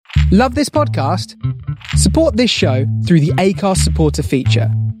Love this podcast? Support this show through the Acast supporter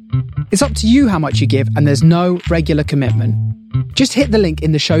feature. It's up to you how much you give, and there's no regular commitment. Just hit the link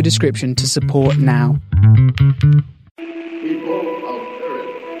in the show description to support now. People of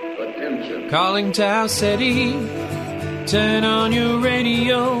Earth, attention. Calling Tau City, turn on your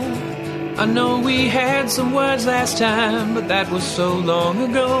radio. I know we had some words last time, but that was so long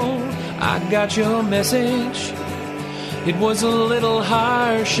ago. I got your message. It was a little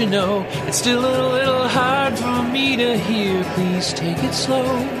harsh, you know. It's still a little hard for me to hear. Please take it slow.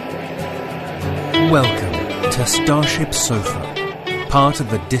 Welcome to Starship Sofa, part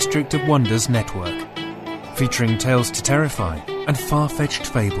of the District of Wonders network, featuring tales to terrify and far-fetched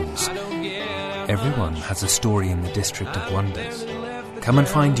fables. Everyone has a story in the District of Wonders. Come and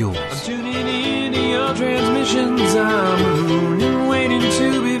find yours. I'm tuning in to your transmissions. I'm a moon waiting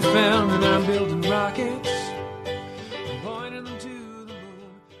to be found, and I'm building rockets.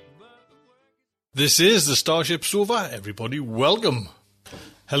 This is the Starship Sofa. Everybody, welcome.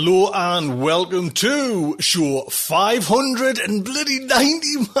 Hello and welcome to show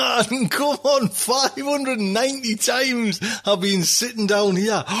 590, man. Come on, 590 times I've been sitting down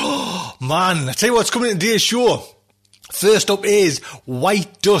here. Oh, man, I tell you what's coming in today's show. First up is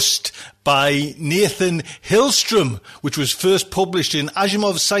White Dust by Nathan Hillstrom, which was first published in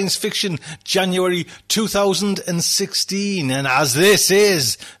Asimov's Science Fiction, January 2016. And as this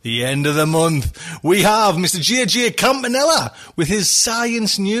is the end of the month, we have Mr. JJ Campanella with his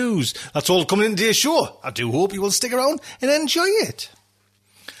science news. That's all coming in today's show. I do hope you will stick around and enjoy it.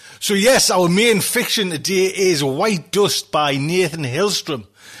 So yes, our main fiction today is White Dust by Nathan Hillstrom.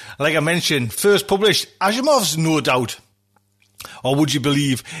 Like I mentioned, first published Asimov's, no doubt. Or would you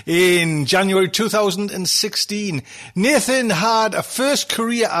believe, in January 2016. Nathan had a first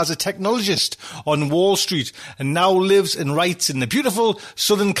career as a technologist on Wall Street and now lives and writes in the beautiful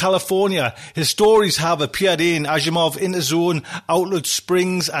Southern California. His stories have appeared in Asimov, Interzone, Outlet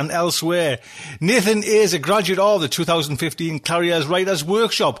Springs and elsewhere. Nathan is a graduate of the 2015 Clariers Writers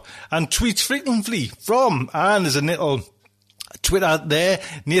Workshop and tweets frequently from, and there's a little Twitter there,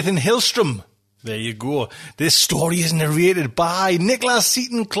 Nathan Hillstrom. There you go. This story is narrated by Nicola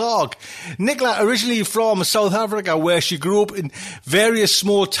Seaton Clark. Nicola, originally from South Africa, where she grew up in various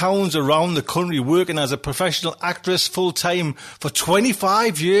small towns around the country, working as a professional actress full-time for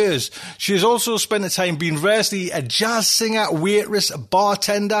 25 years. She has also spent the time being variously a jazz singer, waitress,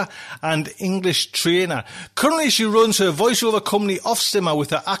 bartender, and English trainer. Currently, she runs her voiceover company Offsimmer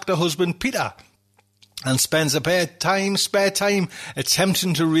with her actor husband, Peter, and spends a spare time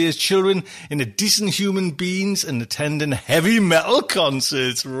attempting to raise children into decent human beings and attending heavy metal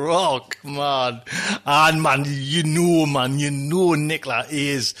concerts. Rock, man. And you know Nicola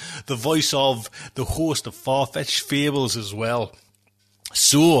is the voice of the host of Far-Fetched Fables as well.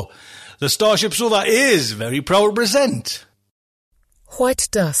 So, the Starship Sofa is very proud to present White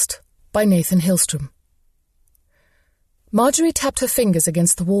Dust by Nathan Hillstrom. Marjorie tapped her fingers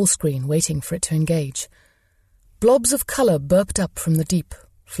against the wall screen, waiting for it to engage. Blobs of colour burped up from the deep,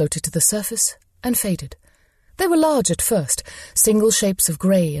 floated to the surface, and faded. They were large at first, single shapes of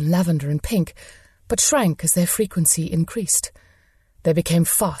grey and lavender and pink, but shrank as their frequency increased. They became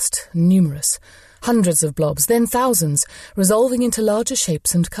fast and numerous, hundreds of blobs, then thousands, resolving into larger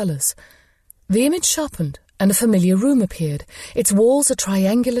shapes and colours. The image sharpened, and a familiar room appeared, its walls a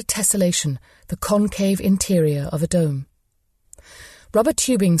triangular tessellation, the concave interior of a dome. Rubber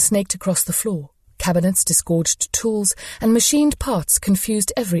tubing snaked across the floor, cabinets disgorged tools, and machined parts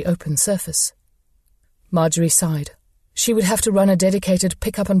confused every open surface. Marjorie sighed. She would have to run a dedicated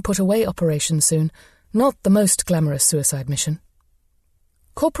pick-up-and-put-away operation soon, not the most glamorous suicide mission.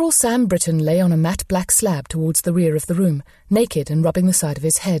 Corporal Sam Britton lay on a matte black slab towards the rear of the room, naked and rubbing the side of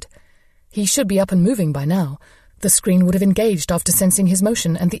his head. He should be up and moving by now. The screen would have engaged after sensing his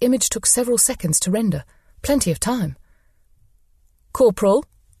motion, and the image took several seconds to render. Plenty of time. "Corporal,"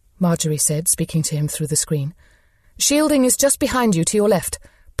 Marjorie said, speaking to him through the screen. "Shielding is just behind you to your left.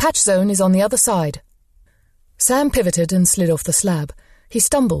 Patch zone is on the other side." Sam pivoted and slid off the slab. He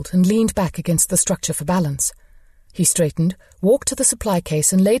stumbled and leaned back against the structure for balance. He straightened, walked to the supply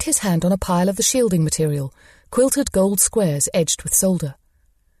case and laid his hand on a pile of the shielding material, quilted gold squares edged with solder.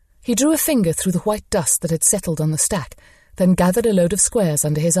 He drew a finger through the white dust that had settled on the stack, then gathered a load of squares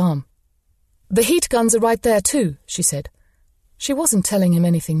under his arm. "The heat guns are right there too," she said. She wasn't telling him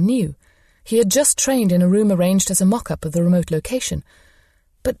anything new. He had just trained in a room arranged as a mock-up of the remote location.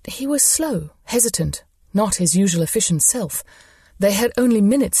 But he was slow, hesitant, not his usual efficient self. They had only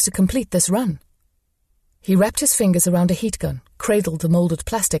minutes to complete this run. He wrapped his fingers around a heat gun, cradled the moulded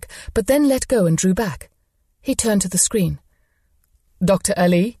plastic, but then let go and drew back. He turned to the screen. "Dr.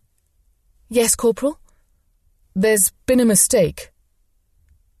 Ali?" Yes, Corporal? There's been a mistake.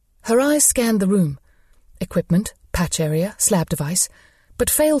 Her eyes scanned the room. Equipment, patch area, slab device, but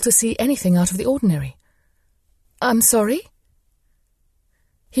failed to see anything out of the ordinary. I'm sorry?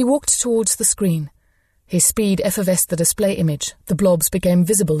 He walked towards the screen. His speed effervesced the display image. The blobs became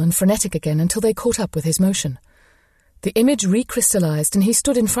visible and frenetic again until they caught up with his motion. The image recrystallized and he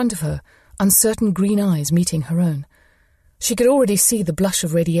stood in front of her, uncertain green eyes meeting her own. She could already see the blush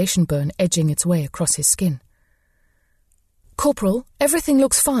of radiation burn edging its way across his skin. Corporal, everything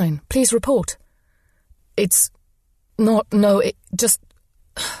looks fine. Please report. It's not... No, it just...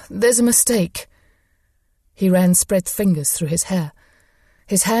 There's a mistake. He ran spread fingers through his hair.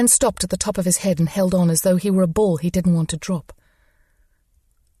 His hand stopped at the top of his head and held on as though he were a ball he didn't want to drop.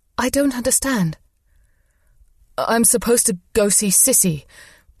 I don't understand. I'm supposed to go see Sissy.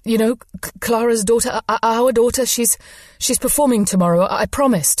 You know, Clara's daughter, our daughter, she's performing tomorrow, I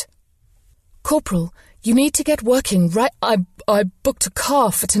promised. Corporal, you need to get working right... I booked a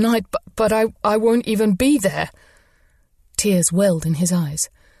car for tonight, but I won't even be there. Tears welled in his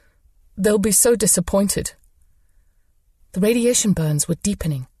eyes. They'll be so disappointed. The radiation burns were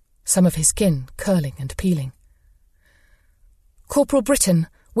deepening, some of his skin curling and peeling. Corporal Britton,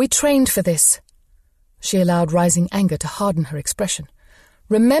 we trained for this. She allowed rising anger to harden her expression.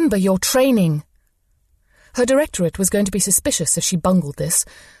 Remember your training. Her directorate was going to be suspicious if she bungled this.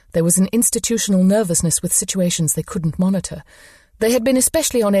 There was an institutional nervousness with situations they couldn't monitor. They had been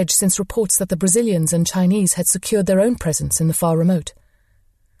especially on edge since reports that the Brazilians and Chinese had secured their own presence in the far remote.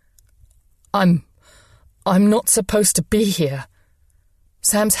 I'm not supposed to be here.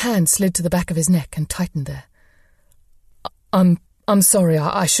 Sam's hand slid to the back of his neck and tightened there. I'm sorry,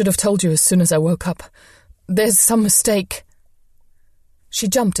 I should have told you as soon as I woke up. There's some mistake. She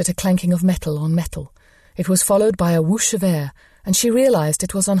jumped at a clanking of metal on metal. It was followed by a whoosh of air, and she realized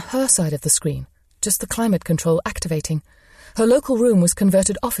it was on her side of the screen, just the climate control activating. Her local room was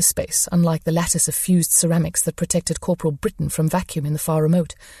converted office space, unlike the lattice of fused ceramics that protected Corporal Britton from vacuum in the far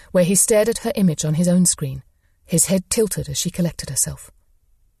remote, where he stared at her image on his own screen. His head tilted as she collected herself.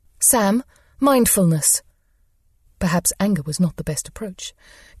 Sam, mindfulness. Perhaps anger was not the best approach.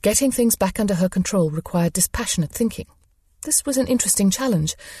 Getting things back under her control required dispassionate thinking. This was an interesting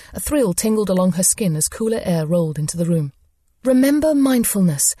challenge. A thrill tingled along her skin as cooler air rolled into the room. Remember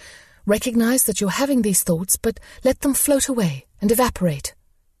mindfulness. Recognize that you're having these thoughts, but let them float away and evaporate.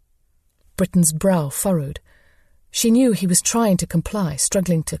 Britton's brow furrowed. She knew he was trying to comply,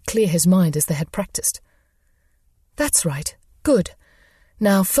 struggling to clear his mind as they had practiced. That's right. Good.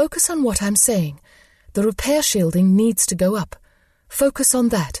 Now focus on what I'm saying. The repair shielding needs to go up. Focus on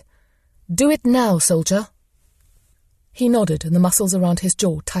that. Do it now, soldier. He nodded and the muscles around his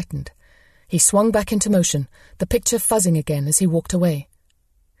jaw tightened. He swung back into motion, the picture fuzzing again as he walked away.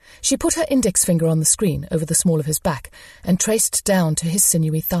 She put her index finger on the screen over the small of his back and traced down to his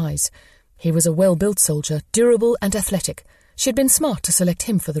sinewy thighs. He was a well-built soldier, durable and athletic. She had been smart to select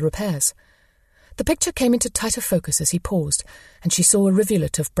him for the repairs. The picture came into tighter focus as he paused, and she saw a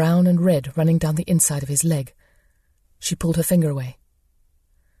rivulet of brown and red running down the inside of his leg. She pulled her finger away.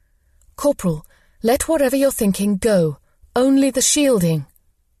 Corporal, let whatever you're thinking go. Only the shielding.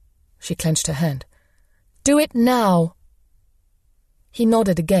 She clenched her hand. Do it now. He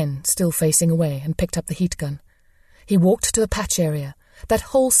nodded again, still facing away, and picked up the heat gun. He walked to the patch area. That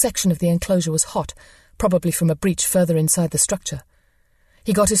whole section of the enclosure was hot, probably from a breach further inside the structure.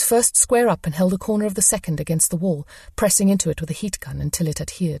 He got his first square up and held a corner of the second against the wall, pressing into it with a heat gun until it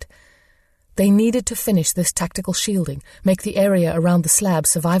adhered. They needed to finish this tactical shielding, make the area around the slab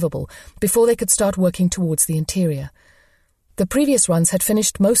survivable, before they could start working towards the interior. The previous runs had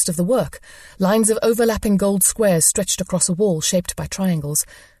finished most of the work. Lines of overlapping gold squares stretched across a wall shaped by triangles,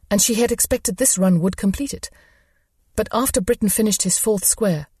 and she had expected this run would complete it. But after Britton finished his fourth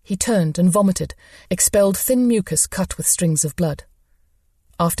square, he turned and vomited, expelled thin mucus cut with strings of blood.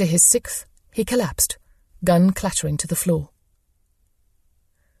 After his sixth, he collapsed, gun clattering to the floor.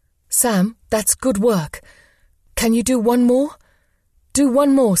 Sam, that's good work. Can you do one more? Do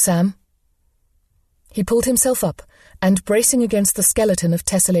one more, Sam. He pulled himself up, and, bracing against the skeleton of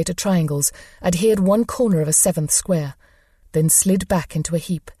tessellated triangles, adhered one corner of a seventh square, then slid back into a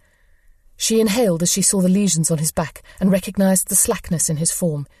heap. She inhaled as she saw the lesions on his back and recognized the slackness in his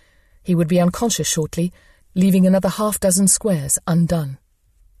form. He would be unconscious shortly, leaving another half-dozen squares undone.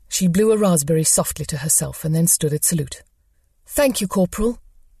 She blew a raspberry softly to herself and then stood at salute. Thank you, Corporal.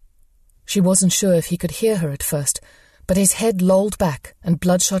 She wasn't sure if he could hear her at first, but his head lolled back and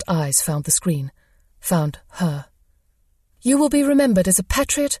bloodshot eyes found the screen, found her. You will be remembered as a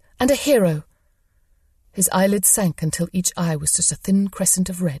patriot and a hero. His eyelids sank until each eye was just a thin crescent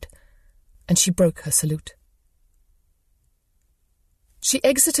of red, and she broke her salute. She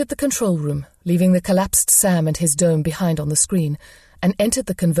exited the control room, leaving the collapsed Sam and his dome behind on the screen, and entered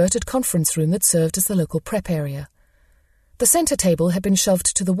the converted conference room that served as the local prep area. The centre table had been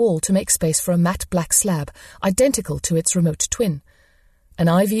shoved to the wall to make space for a matte black slab, identical to its remote twin. An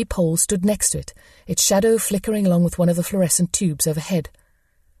IV pole stood next to it, its shadow flickering along with one of the fluorescent tubes overhead.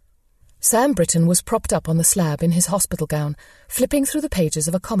 Sam Britton was propped up on the slab in his hospital gown, flipping through the pages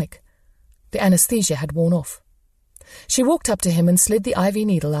of a comic. The anaesthesia had worn off. She walked up to him and slid the IV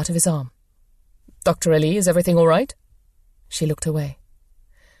needle out of his arm. "Dr. Ellie, is everything all right?" She looked away.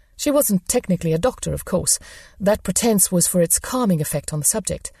 She wasn't technically a doctor, of course. That pretense was for its calming effect on the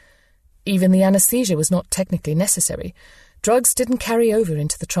subject. Even the anaesthesia was not technically necessary. Drugs didn't carry over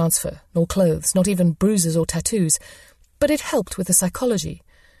into the transfer, nor clothes, not even bruises or tattoos, but it helped with the psychology.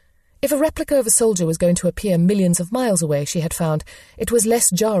 If a replica of a soldier was going to appear millions of miles away, she had found, it was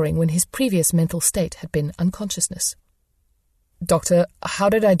less jarring when his previous mental state had been unconsciousness. "Doctor, how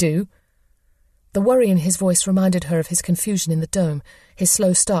did I do?" The worry in his voice reminded her of his confusion in the dome, his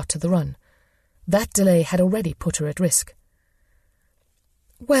slow start to the run. That delay had already put her at risk.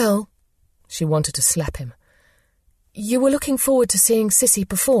 "Well," she wanted to slap him, "you were looking forward to seeing Sissy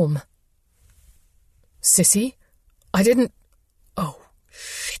perform." "Sissy? I didn't... Oh,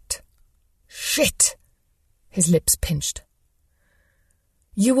 shit. Shit!" His lips pinched.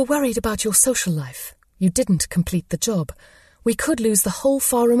 "You were worried about your social life. You didn't complete the job. We could lose the whole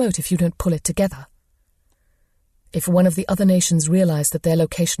far remote if you don't pull it together." If one of the other nations realized that their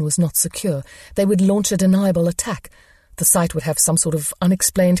location was not secure, they would launch a deniable attack. The site would have some sort of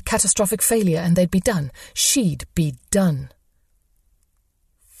unexplained catastrophic failure and they'd be done. She'd be done.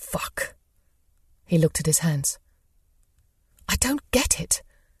 Fuck. He looked at his hands. "I don't get it."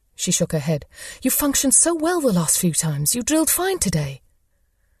 She shook her head. "You functioned so well the last few times. You drilled fine today."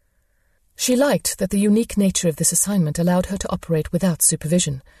 She liked that the unique nature of this assignment allowed her to operate without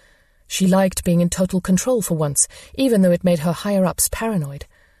supervision. She liked being in total control for once, even though it made her higher-ups paranoid.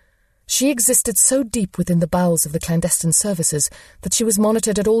 She existed so deep within the bowels of the clandestine services that she was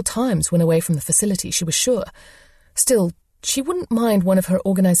monitored at all times when away from the facility, she was sure. Still, she wouldn't mind one of her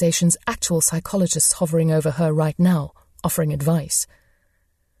organization's actual psychologists hovering over her right now, offering advice.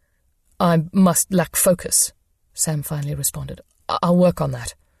 "I must lack focus," Sam finally responded. "I'll work on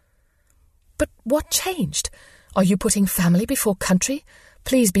that." "But what changed? Are you putting family before country?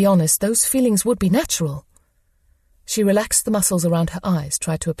 Please be honest, those feelings would be natural." She relaxed the muscles around her eyes,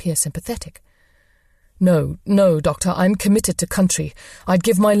 tried to appear sympathetic. No, Doctor, I'm committed to country. I'd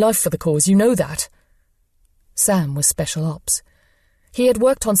give my life for the cause, you know that." Sam was special ops. He had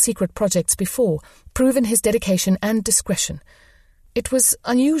worked on secret projects before, proven his dedication and discretion. It was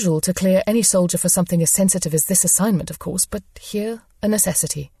unusual to clear any soldier for something as sensitive as this assignment, of course, but here, a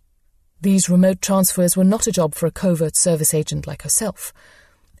necessity. These remote transfers were not a job for a covert service agent like herself.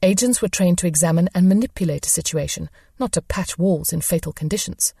 Agents were trained to examine and manipulate a situation, not to patch walls in fatal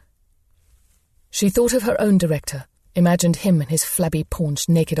conditions. She thought of her own director, imagined him and his flabby paunch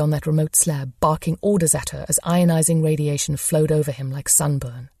naked on that remote slab, barking orders at her as ionizing radiation flowed over him like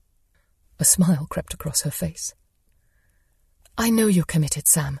sunburn. A smile crept across her face. "I know you're committed,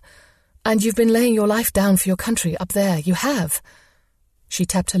 Sam, and you've been laying your life down for your country up there. You have." She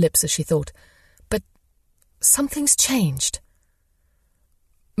tapped her lips as she thought. "But something's changed."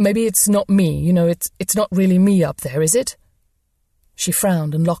 "Maybe it's not me, it's not really me up there, is it?" She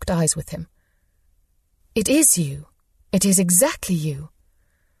frowned and locked eyes with him. "It is you. It is exactly you."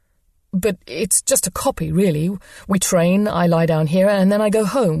 "But it's just a copy, really. We train, I lie down here, and then I go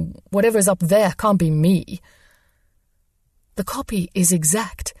home. Whatever's up there can't be me." "The copy is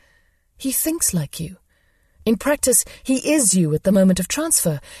exact. He thinks like you. In practice, he is you at the moment of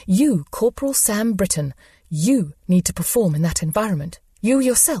transfer. You, Corporal Sam Britton. You need to perform in that environment. You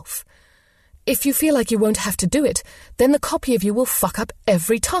yourself. If you feel like you won't have to do it, then the copy of you will fuck up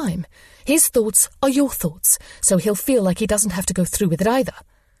every time. His thoughts are your thoughts, so he'll feel like he doesn't have to go through with it either."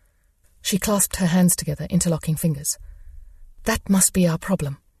 She clasped her hands together, interlocking fingers. "That must be our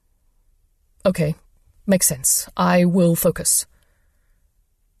problem." "Okay, makes sense. I will focus."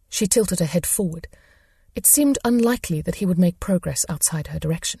 She tilted her head forward. It seemed unlikely that he would make progress outside her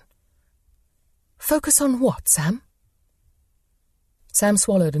direction. "Focus on what, Sam?" Sam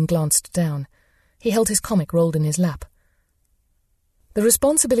swallowed and glanced down. He held his comic rolled in his lap. The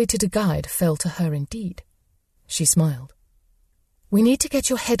responsibility to guide fell to her indeed. She smiled. "We need to get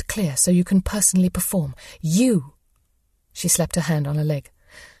your head clear so you can personally perform. You!" She slapped her hand on her leg.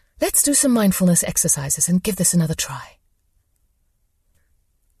 "Let's do some mindfulness exercises and give this another try."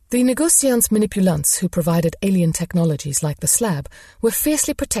 The negociants manipulants who provided alien technologies like the slab were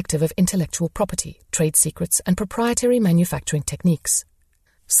fiercely protective of intellectual property, trade secrets, and proprietary manufacturing techniques.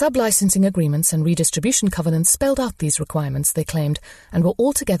 Sub-licensing agreements and redistribution covenants spelled out these requirements, they claimed, and were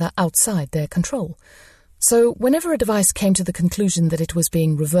altogether outside their control. So whenever a device came to the conclusion that it was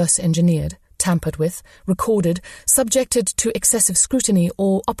being reverse-engineered, tampered with, recorded, subjected to excessive scrutiny,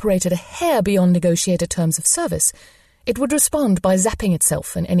 or operated a hair beyond negotiated terms of service, it would respond by zapping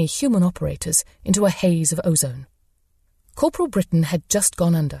itself and any human operators into a haze of ozone. Corporal Britton had just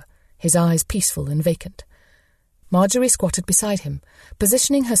gone under, his eyes peaceful and vacant. Marjorie squatted beside him,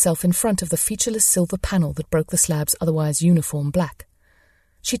 positioning herself in front of the featureless silver panel that broke the slab's otherwise uniform black.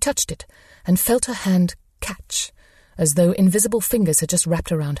 She touched it and felt her hand catch, as though invisible fingers had just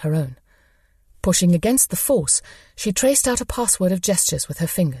wrapped around her own. Pushing against the force, she traced out a password of gestures with her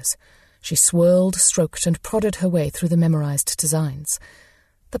fingers. She swirled, stroked, and prodded her way through the memorized designs.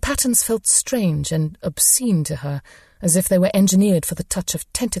 The patterns felt strange and obscene to her, as if they were engineered for the touch of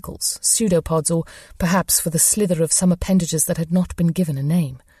tentacles, pseudopods, or perhaps for the slither of some appendages that had not been given a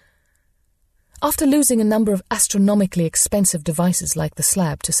name. After losing a number of astronomically expensive devices like the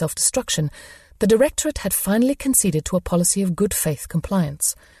slab to self-destruction, the Directorate had finally conceded to a policy of good faith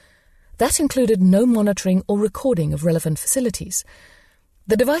compliance. That included no monitoring or recording of relevant facilities.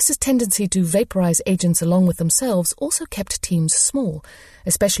 The device's tendency to vaporize agents along with themselves also kept teams small,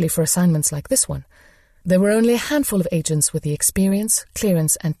 especially for assignments like this one. There were only a handful of agents with the experience,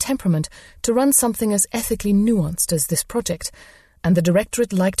 clearance, and temperament to run something as ethically nuanced as this project, and the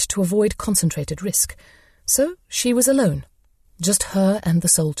Directorate liked to avoid concentrated risk. So she was alone, just her and the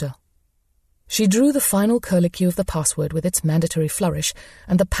soldier. She drew the final curlicue of the password with its mandatory flourish,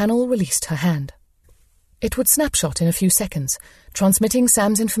 and the panel released her hand. It would snapshot in a few seconds, transmitting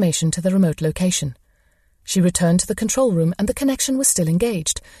Sam's information to the remote location. She returned to the control room, and the connection was still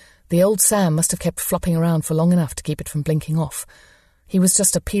engaged. The old Sam must have kept flopping around for long enough to keep it from blinking off. He was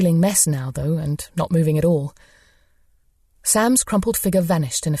just a peeling mess now, though, and not moving at all. Sam's crumpled figure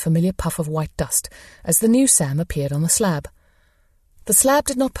vanished in a familiar puff of white dust as the new Sam appeared on the slab. The slab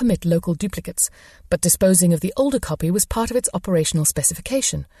did not permit local duplicates, but disposing of the older copy was part of its operational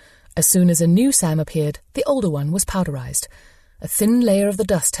specification. As soon as a new Sam appeared, the older one was powderized. A thin layer of the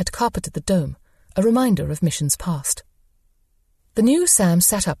dust had carpeted the dome, a reminder of missions past. The new Sam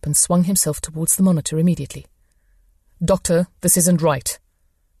sat up and swung himself towards the monitor immediately. "Doctor, this isn't right."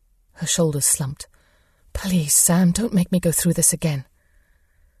 Her shoulders slumped. "Please, Sam, don't make me go through this again."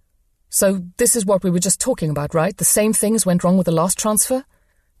 "So this is what we were just talking about, right? The same things went wrong with the last transfer?"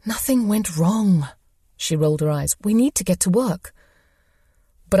 "Nothing went wrong." She rolled her eyes. "We need to get to work."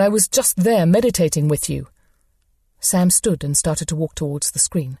 "But I was just there meditating with you." Sam stood and started to walk towards the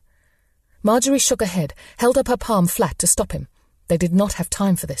screen. Marjorie shook her head, held up her palm flat to stop him. They did not have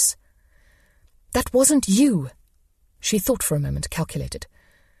time for this. "That wasn't you." She thought for a moment, calculated.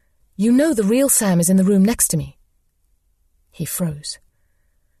 "You know the real Sam is in the room next to me." He froze.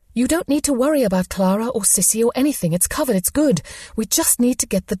 "You don't need to worry about Clara or Sissy or anything. It's covered, it's good. We just need to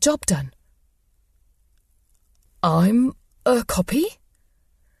get the job done." "I'm a copy?"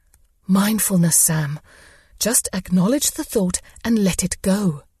 "Mindfulness, Sam. Just acknowledge the thought and let it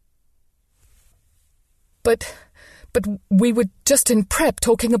go." But we were just in prep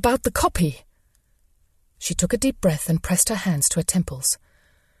talking about the copy." She took a deep breath and pressed her hands to her temples.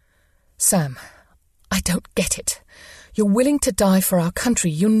 "Sam, I don't get it. You're willing to die for our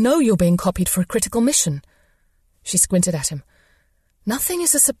country. You know you're being copied for a critical mission." She squinted at him. "Nothing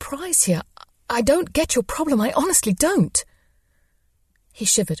is a surprise here. I don't get your problem. I honestly don't." He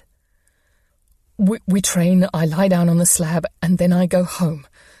shivered. We train, I lie down on the slab, and then I go home.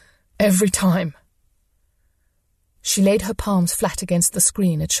 Every time." She laid her palms flat against the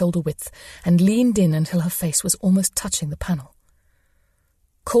screen at shoulder width and leaned in until her face was almost touching the panel.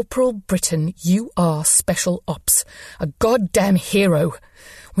 "Corporal Britton, you are Special Ops, a goddamn hero.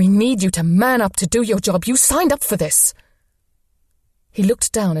 We need you to man up to do your job. You signed up for this." He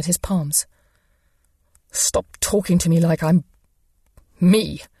looked down at his palms. "Stop talking to me like I'm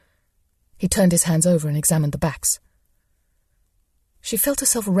me." He turned his hands over and examined the backs. She felt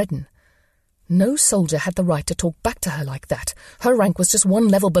herself redden. No soldier had the right to talk back to her like that. Her rank was just one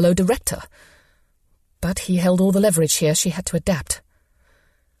level below director. But he held all the leverage here. She had to adapt.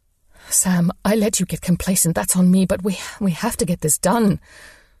 "Sam, I let you get complacent. That's on me, but we have to get this done."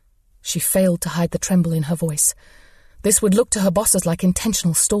 She failed to hide the tremble in her voice. This would look to her bosses like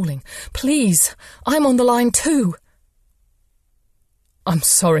intentional stalling. "Please, I'm on the line too." "I'm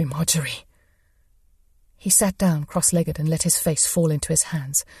sorry, Marjorie." He sat down cross-legged and let his face fall into his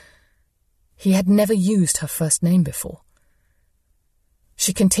hands. He had never used her first name before.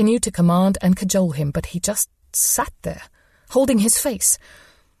 She continued to command and cajole him, but he just sat there, holding his face.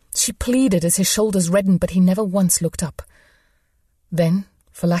 She pleaded as his shoulders reddened, but he never once looked up. Then,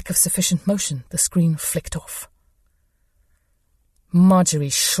 for lack of sufficient motion, the screen flicked off.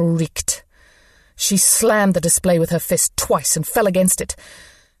 Marjorie shrieked. She slammed the display with her fist twice and fell against it.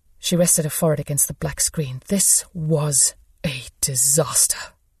 She rested her forehead against the black screen. This was a disaster.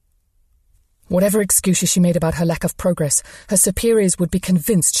 Whatever excuses she made about her lack of progress, her superiors would be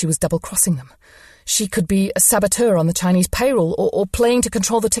convinced she was double-crossing them. She could be a saboteur on the Chinese payroll or playing to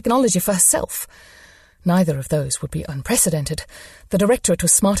control the technology for herself. Neither of those would be unprecedented. The Directorate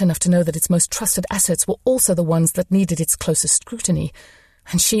was smart enough to know that its most trusted assets were also the ones that needed its closest scrutiny,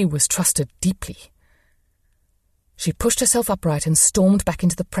 and she was trusted deeply. She pushed herself upright and stormed back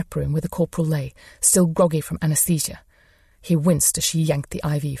into the prep room where the corporal lay, still groggy from anesthesia. He winced as she yanked the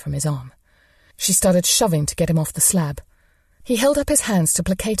IV from his arm. She started shoving to get him off the slab. He held up his hands to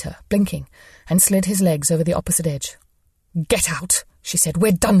placate her, blinking, and slid his legs over the opposite edge. "Get out," she said.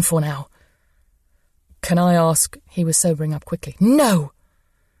 "We're done for now." "Can I ask—" He was sobering up quickly. "No!"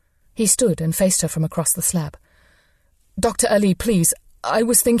 He stood and faced her from across the slab. "Dr. Ali, please, I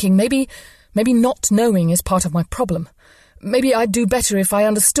was thinking maybe not knowing is part of my problem. Maybe I'd do better if I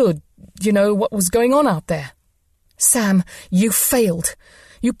understood, what was going on out there. Sam, you failed.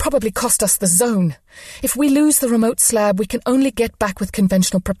 You probably cost us the zone. If we lose the remote slab, we can only get back with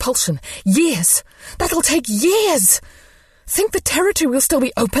conventional propulsion. Years! That'll take years! Think the territory will still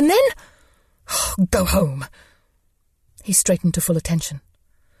be open then? Go home." He straightened to full attention.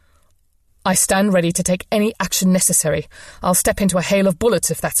 "I stand ready to take any action necessary. I'll step into a hail of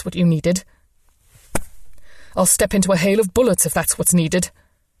bullets if that's what you needed." "I'll step into a hail of bullets if that's what's needed."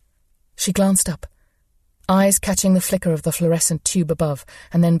 She glanced up, eyes catching the flicker of the fluorescent tube above,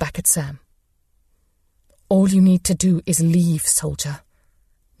 and then back at Sam. "All you need to do is leave, soldier.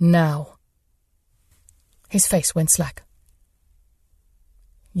 Now." His face went slack.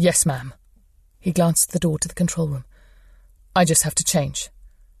 "Yes, ma'am." He glanced at the door to the control room. "I just have to change."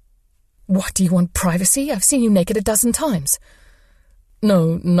 "What, do you want privacy? I've seen you naked 12 times.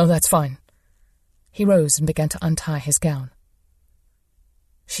 No, that's fine." He rose and began to untie his gown.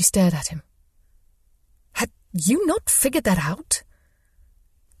 She stared at him. "Had you not figured that out?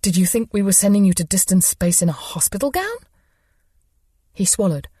 Did you think we were sending you to distant space in a hospital gown?" He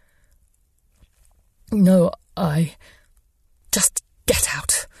swallowed. "No, Just get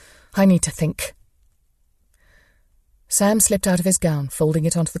out. I need to think." Sam slipped out of his gown, folding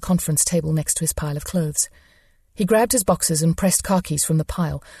it onto the conference table next to his pile of clothes. He grabbed his boxes and pressed khakis from the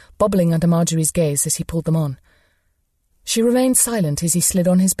pile, bobbling under Marjorie's gaze as he pulled them on. She remained silent as he slid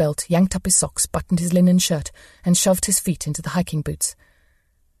on his belt, yanked up his socks, buttoned his linen shirt, and shoved his feet into the hiking boots.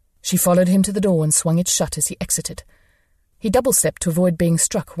 She followed him to the door and swung it shut as he exited. He double-stepped to avoid being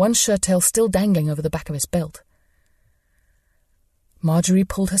struck, one shirt tail still dangling over the back of his belt. Marjorie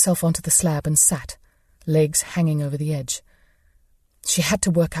pulled herself onto the slab and sat, legs hanging over the edge. She had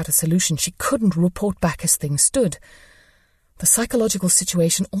to work out a solution. She couldn't report back as things stood. The psychological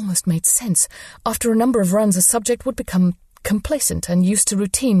situation almost made sense. After a number of runs, a subject would become complacent and used to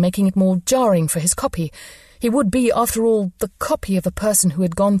routine, making it more jarring for his copy. He would be, after all, the copy of a person who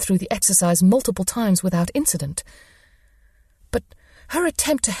had gone through the exercise multiple times without incident. But her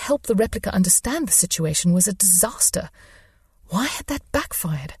attempt to help the replica understand the situation was a disaster. Why had that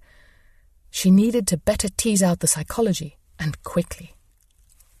backfired? She needed to better tease out the psychology, and quickly.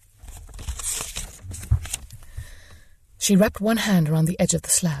 She wrapped one hand around the edge of the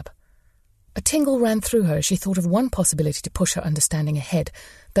slab. A tingle ran through her as she thought of one possibility to push her understanding ahead,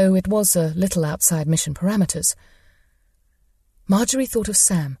 though it was a little outside mission parameters. Marjorie thought of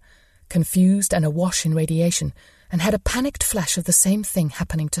Sam, confused and awash in radiation, and had a panicked flash of the same thing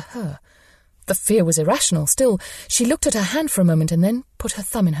happening to her. The fear was irrational. Still, she looked at her hand for a moment and then put her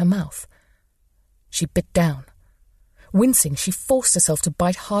thumb in her mouth. She bit down. Wincing, she forced herself to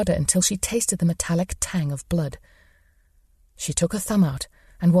bite harder until she tasted the metallic tang of blood. She took her thumb out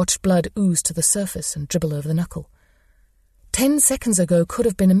and watched blood ooze to the surface and dribble over the knuckle. 10 seconds ago could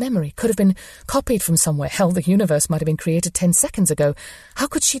have been a memory, could have been copied from somewhere. Hell, the universe might have been created 10 seconds ago. How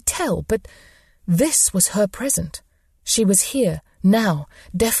could she tell? But this was her present. She was here, now,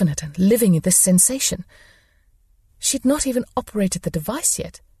 definite and living in this sensation. She'd not even operated the device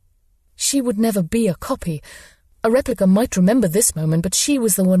yet. She would never be a copy. A replica might remember this moment, but she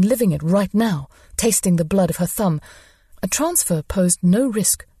was the one living it right now, tasting the blood of her thumb. A transfer posed no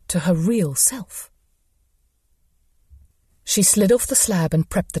risk to her real self. She slid off the slab and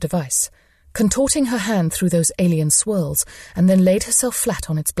prepped the device, contorting her hand through those alien swirls, and then laid herself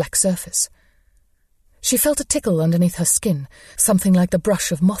flat on its black surface. She felt a tickle underneath her skin, something like the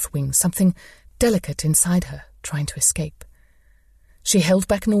brush of moth wings, something delicate inside her, trying to escape. She held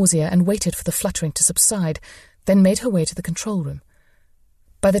back nausea and waited for the fluttering to subside, then made her way to the control room.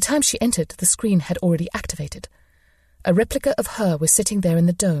 By the time she entered, the screen had already activated. A replica of her was sitting there in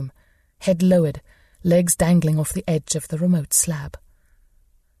the dome, head lowered, legs dangling off the edge of the remote slab.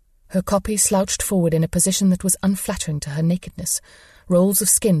 Her copy slouched forward in a position that was unflattering to her nakedness, rolls of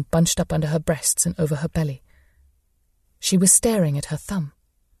skin bunched up under her breasts and over her belly. She was staring at her thumb.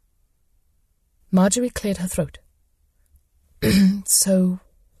 Marjorie cleared her throat. So,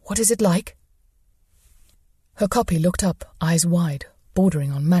 what is it like? Her copy looked up, eyes wide,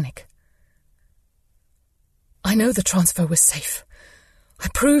 bordering on manic. I know the transfer was safe. I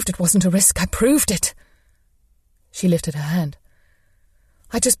proved it wasn't a risk. I proved it. She lifted her hand.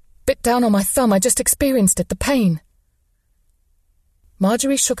 I just bit down on my thumb. I just experienced it, the pain.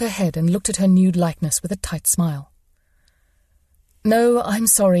 Marjorie shook her head and looked at her nude likeness with a tight smile. No, I'm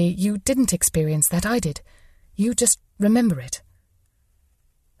sorry. You didn't experience that. I did. You just remember it.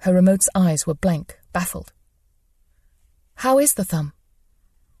 Her remote's eyes were blank, baffled. How is the thumb?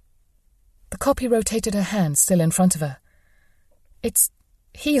 The copy rotated her hand still in front of her. It's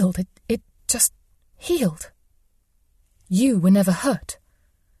healed. It just healed. You were never hurt.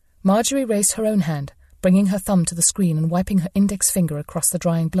 Marjorie raised her own hand, bringing her thumb to the screen and wiping her index finger across the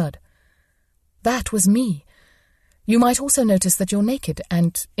drying blood. That was me. You might also notice that you're naked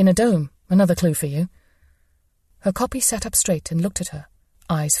and in a dome. Another clue for you. Her copy sat up straight and looked at her,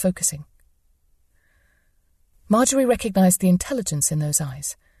 eyes focusing. Marjorie recognized the intelligence in those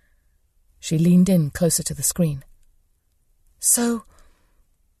eyes. She leaned in closer to the screen. So,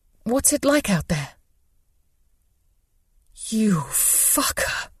 what's it like out there? You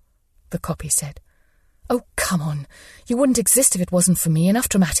fucker, the copy said. Oh, come on. You wouldn't exist if it wasn't for me. Enough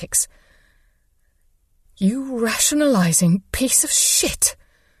dramatics. You rationalizing piece of shit.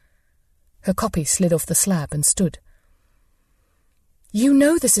 Her copy slid off the slab and stood. You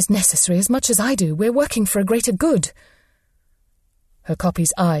know this is necessary as much as I do. We're working for a greater good. Her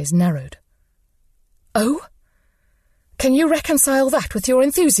copy's eyes narrowed. Oh? Can you reconcile that with your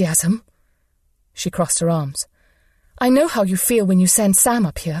enthusiasm? She crossed her arms. I know how you feel when you send Sam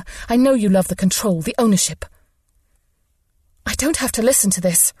up here. I know you love the control, the ownership. I don't have to listen to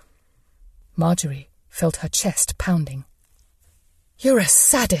this. Marjorie felt her chest pounding. You're a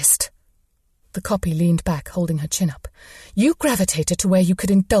sadist. The copy leaned back, holding her chin up. You gravitated to where you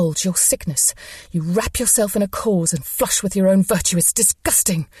could indulge your sickness. You wrap yourself in a cause and flush with your own virtue. It's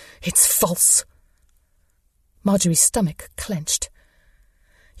disgusting. It's false. Marjorie's stomach clenched.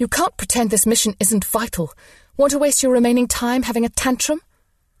 You can't pretend this mission isn't vital. Want to waste your remaining time having a tantrum?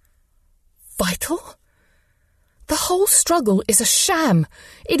 Vital? The whole struggle is a sham.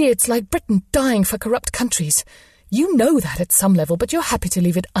 Idiots like Britain dying for corrupt countries. You know that at some level, but you're happy to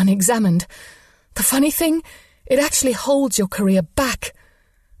leave it unexamined. The funny thing, it actually holds your career back.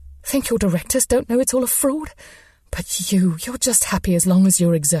 Think your directors don't know it's all a fraud? But you're just happy as long as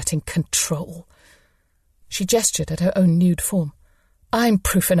you're exerting control. She gestured at her own nude form. I'm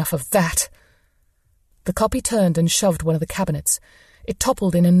proof enough of that. The copy turned and shoved one of the cabinets. It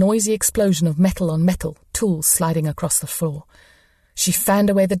toppled in a noisy explosion of metal on metal, tools sliding across the floor. She fanned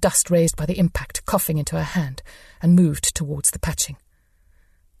away the dust raised by the impact, coughing into her hand, and moved towards the patching.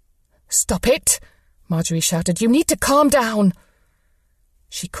 Stop it! Marjorie shouted. You need to calm down!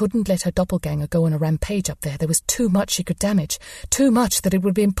 She couldn't let her doppelganger go on a rampage up there. There was too much she could damage, too much that it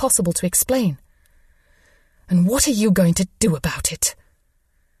would be impossible to explain. And what are you going to do about it?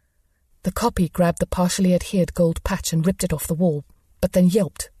 The copy grabbed the partially adhered gold patch and ripped it off the wall, but then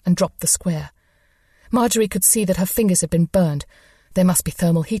yelped and dropped the square. Marjorie could see that her fingers had been burned. There must be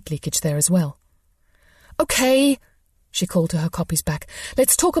thermal heat leakage there as well. Okay, she called to her copy's back.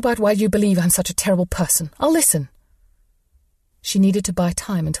 Let's talk about why you believe I'm such a terrible person. I'll listen. She needed to buy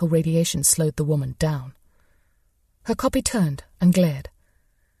time until radiation slowed the woman down. Her copy turned and glared.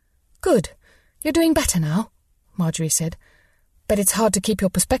 Good. You're doing better now, Marjorie said. Bet it's hard to keep your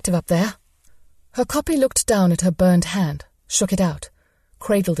perspective up there. Her copy looked down at her burned hand, shook it out,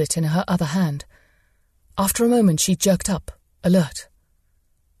 cradled it in her other hand. After a moment she jerked up, alert.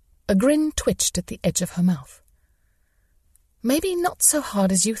 A grin twitched at the edge of her mouth. Maybe not so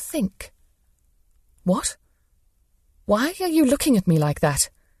hard as you think. What? Why are you looking at me like that?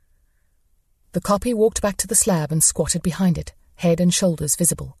 The copy walked back to the slab and squatted behind it, head and shoulders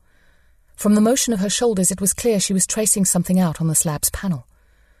visible. From the motion of her shoulders, it was clear she was tracing something out on the slab's panel.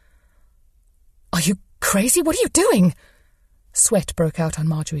 Are you crazy? What are you doing? Sweat broke out on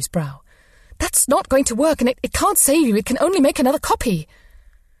Marjorie's brow. That's not going to work, and it can't save you. It can only make another copy.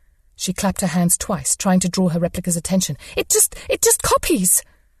 She clapped her hands twice, trying to draw her replica's attention. It just copies!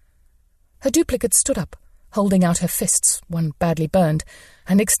 Her duplicate stood up, holding out her fists, one badly burned,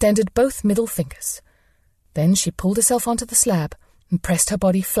 and extended both middle fingers. Then she pulled herself onto the slab and pressed her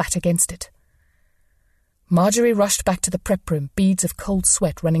body flat against it. Marjorie rushed back to the prep room, beads of cold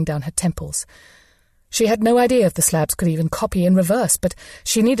sweat running down her temples. She had no idea if the slabs could even copy in reverse, but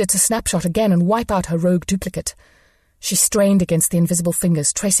she needed to snapshot again and wipe out her rogue duplicate. She strained against the invisible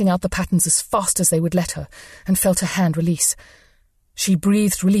fingers, tracing out the patterns as fast as they would let her, and felt her hand release. She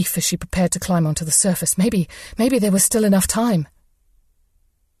breathed relief as she prepared to climb onto the surface. Maybe there was still enough time.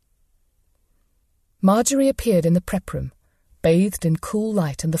 Marjorie appeared in the prep room, bathed in cool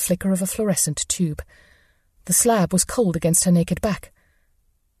light and the flicker of a fluorescent tube. The slab was cold against her naked back.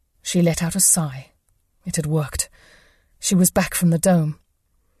 She let out a sigh. It had worked. She was back from the dome.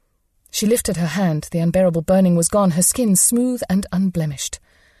 She lifted her hand. The unbearable burning was gone, her skin smooth and unblemished.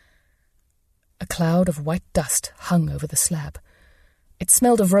 A cloud of white dust hung over the slab. It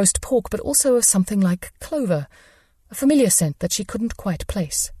smelled of roast pork, but also of something like clover, a familiar scent that she couldn't quite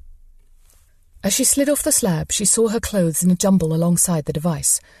place. As she slid off the slab, she saw her clothes in a jumble alongside the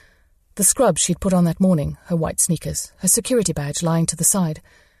device. The scrubs she'd put on that morning, her white sneakers, her security badge lying to the side.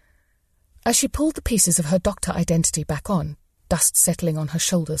 As she pulled the pieces of her doctor identity back on, dust settling on her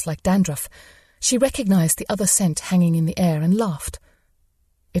shoulders like dandruff, she recognized the other scent hanging in the air and laughed.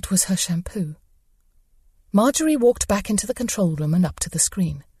 It was her shampoo. Marjorie walked back into the control room and up to the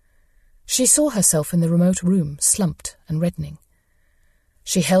screen. She saw herself in the remote room, slumped and reddening.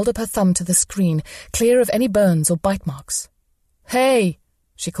 She held up her thumb to the screen, clear of any burns or bite marks. "Hey!"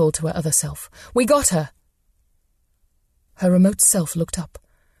 she called to her other self. "We got her!" Her remote self looked up,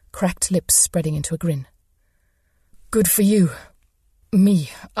 cracked lips spreading into a grin. "Good for you. Me.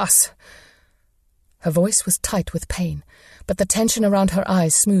 Us." Her voice was tight with pain, but the tension around her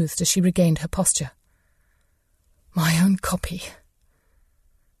eyes smoothed as she regained her posture. "My own copy."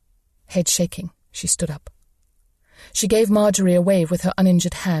 Head shaking, she stood up. She gave Marjorie a wave with her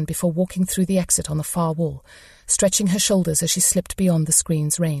uninjured hand before walking through the exit on the far wall, stretching her shoulders as she slipped beyond the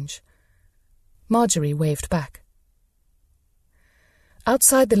screen's range. Marjorie waved back.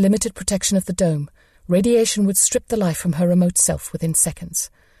 Outside the limited protection of the dome, radiation would strip the life from her remote self within seconds.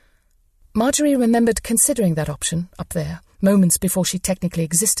 Marjorie remembered considering that option, up there, moments before she technically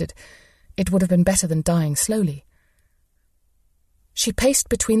existed. It would have been better than dying slowly. She paced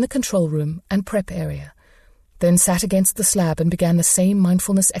between the control room and prep area, then sat against the slab and began the same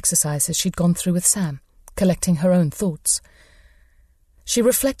mindfulness exercises she'd gone through with Sam, collecting her own thoughts. She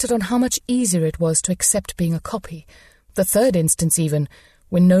reflected on how much easier it was to accept being a copy, the third instance even,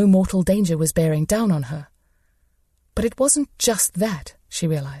 when no mortal danger was bearing down on her. But it wasn't just that, she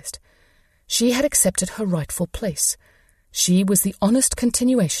realized. She had accepted her rightful place. She was the honest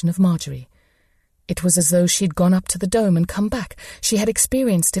continuation of Marjorie. It was as though she'd gone up to the dome and come back. She had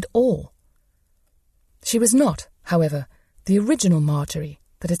experienced it all. She was not, however, the original Marjorie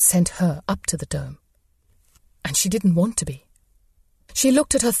that had sent her up to the dome. And she didn't want to be. She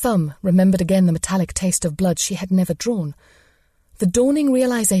looked at her thumb, remembered again the metallic taste of blood she had never drawn. The dawning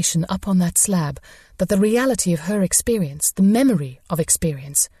realization up on that slab that the reality of her experience, the memory of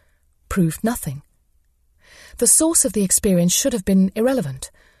experience, proved nothing. The source of the experience should have been irrelevant.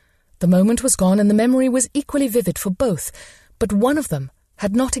 The moment was gone and the memory was equally vivid for both, but one of them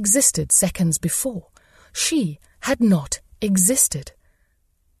had not existed seconds before. She had not existed.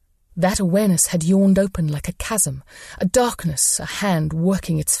 That awareness had yawned open like a chasm, a darkness, a hand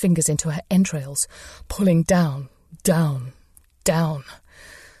working its fingers into her entrails, pulling down, down, down.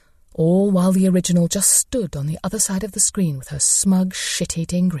 All while the original just stood on the other side of the screen with her smug,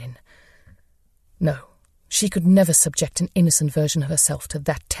 shit-eating grin. No, she could never subject an innocent version of herself to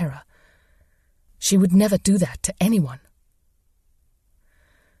that terror. She would never do that to anyone.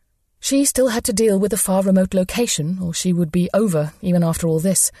 She still had to deal with a far-remote location, or she would be over even after all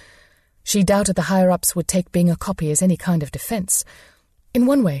this. She doubted the higher-ups would take being a copy as any kind of defense. In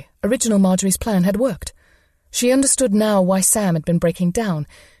one way, original Marjorie's plan had worked. She understood now why Sam had been breaking down.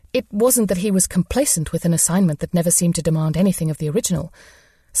 It wasn't that he was complacent with an assignment that never seemed to demand anything of the original.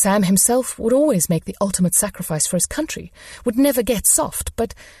 Sam himself would always make the ultimate sacrifice for his country, would never get soft,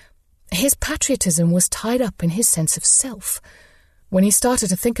 but his patriotism was tied up in his sense of self. When he started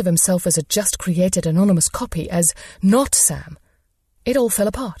to think of himself as a just-created anonymous copy, as not Sam, it all fell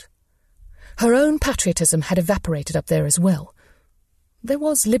apart. Her own patriotism had evaporated up there as well. There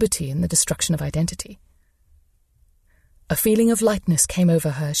was liberty in the destruction of identity. A feeling of lightness came over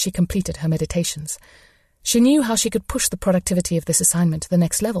her as she completed her meditations. She knew how she could push the productivity of this assignment to the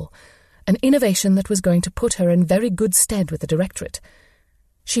next level, an innovation that was going to put her in very good stead with the Directorate.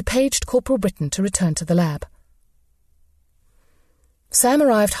 She paged Corporal Britton to return to the lab. Sam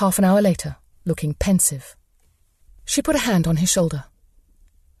arrived half an hour later, looking pensive. She put a hand on his shoulder.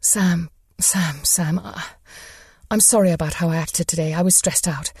 Sam, I'm sorry about how I acted today. I was stressed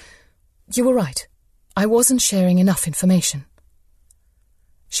out. You were right. I wasn't sharing enough information.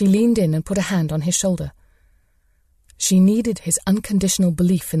 She leaned in and put a hand on his shoulder. She needed his unconditional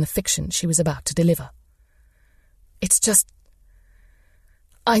belief in the fiction she was about to deliver. It's just...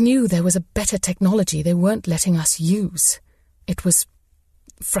 I knew there was a better technology they weren't letting us use. It was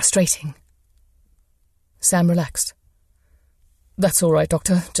frustrating. Sam relaxed. That's all right,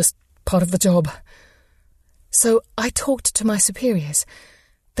 Doctor. Just part of the job. So I talked to my superiors.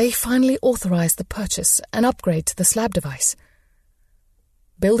 They finally authorized the purchase and upgrade to the slab device.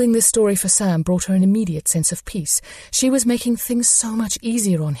 Building this story for Sam brought her an immediate sense of peace. She was making things so much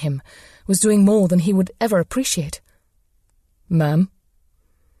easier on him, was doing more than he would ever appreciate. Ma'am?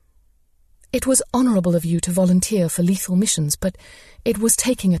 It was honourable of you to volunteer for lethal missions, but it was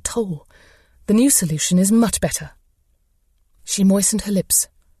taking a toll. The new solution is much better. She moistened her lips.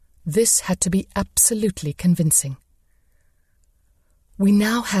 This had to be absolutely convincing. We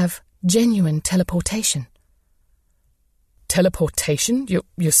now have genuine teleportation. Teleportation?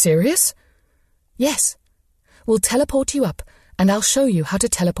 You're serious? Yes. We'll teleport you up, and I'll show you how to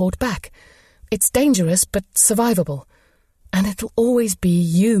teleport back. It's dangerous, but survivable. And it'll always be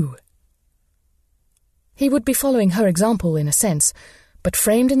you. He would be following her example in a sense, but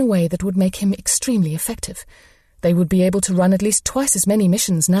framed in a way that would make him extremely effective. They would be able to run at least twice as many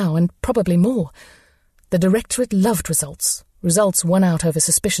missions now, and probably more. The Directorate loved results. Results won out over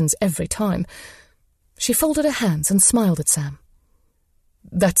suspicions every time. She folded her hands and smiled at Sam.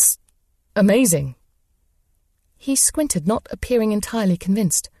 That's amazing. He squinted, not appearing entirely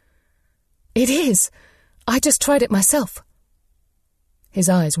convinced. It is. I just tried it myself. His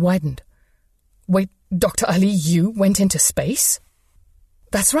eyes widened. Wait, Dr. Ali, you went into space?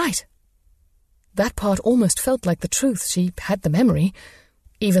 That's right. That part almost felt like the truth. She had the memory,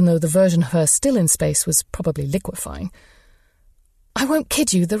 even though the version of her still in space was probably liquefying. I won't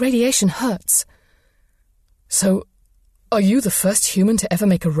kid you, the radiation hurts. So, are you the first human to ever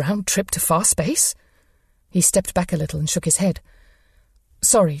make a round trip to far space? He stepped back a little and shook his head.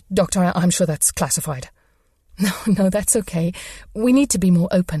 Sorry, Doctor, I'm sure that's classified. No, that's okay. We need to be more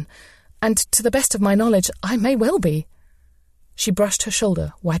open. And to the best of my knowledge, I may well be. She brushed her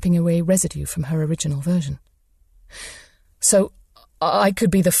shoulder, wiping away residue from her original version. So, I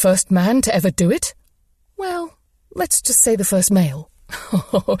could be the first man to ever do it? Well, let's just say the first male.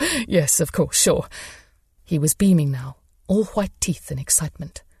 Yes, of course, sure. He was beaming now, all white teeth and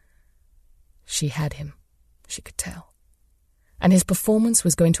excitement. She had him, she could tell. And his performance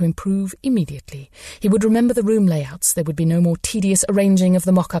was going to improve immediately. He would remember the room layouts. There would be no more tedious arranging of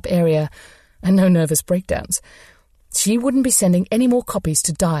the mock-up area, and no nervous breakdowns. She wouldn't be sending any more copies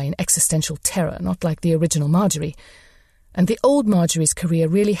to die in existential terror, not like the original Marjorie. And the old Marjorie's career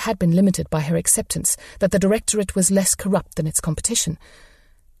really had been limited by her acceptance that the Directorate was less corrupt than its competition.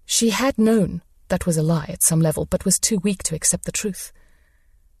 She had known that was a lie at some level, but was too weak to accept the truth.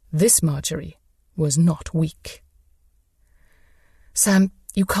 This Marjorie was not weak. Sam,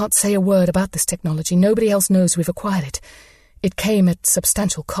 you can't say a word about this technology. Nobody else knows we've acquired it. It came at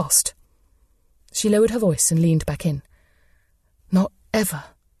substantial cost. She lowered her voice and leaned back in. Not ever.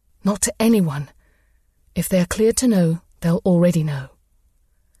 Not to anyone. If they are cleared to know, they'll already know.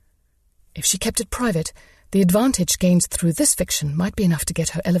 If she kept it private, the advantage gained through this fiction might be enough to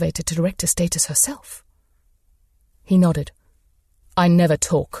get her elevated to director status herself. He nodded. I never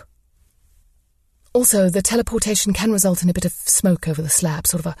talk. Also, the teleportation can result in a bit of smoke over the slab,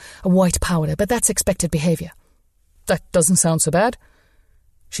 sort of a white powder, but that's expected behaviour. That doesn't sound so bad.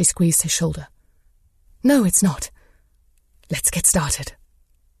 She squeezed his shoulder. No, it's not. Let's get started.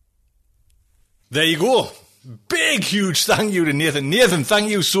 There you go. Big, huge thank you to Nathan. Nathan, thank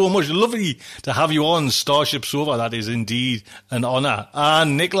you so much. Lovely to have you on StarShipSofa. That is indeed an honour.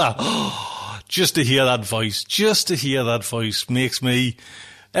 And Nicola, just to hear that voice makes me...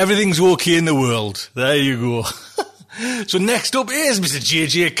 Everything's okay in the world. There you go. So next up is Mr.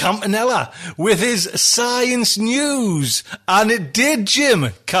 JJ Campanella with his science news. And it did,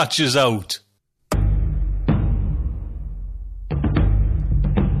 Jim, catch us out.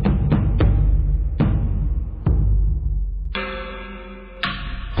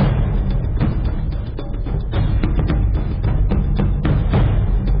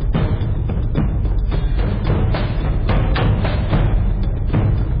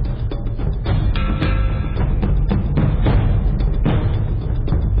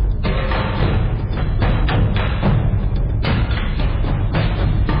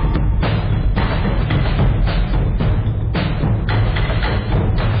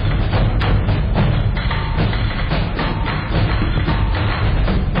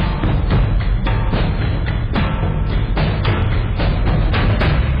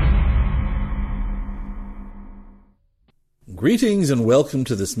 Greetings and welcome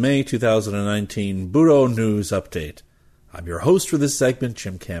to this May 2019 Budo News Update. I'm your host for this segment,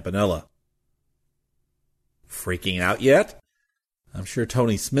 Jim Campanella. Freaking out yet? I'm sure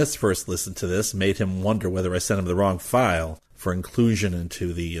Tony Smith's first listen to this made him wonder whether I sent him the wrong file for inclusion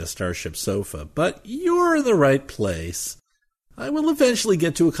into the StarShipSofa, but you're in the right place. I will eventually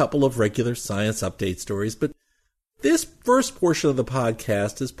get to a couple of regular science update stories, but this first portion of the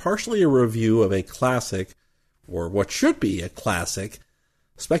podcast is partially a review of a classic, or what should be a classic,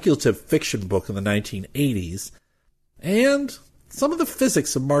 speculative fiction book in the 1980s, and some of the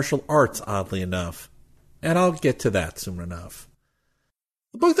physics of martial arts, oddly enough. And I'll get to that soon enough.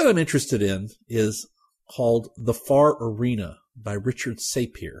 The book that I'm interested in is called The Far Arena by Richard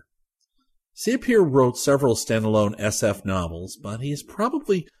Sapir. Sapir wrote several standalone SF novels, but he's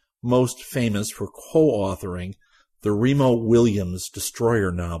probably most famous for co-authoring the Remo Williams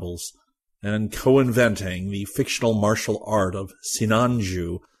Destroyer novels and co-inventing the fictional martial art of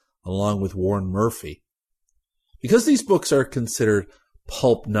Sinanju along with Warren Murphy. Because these books are considered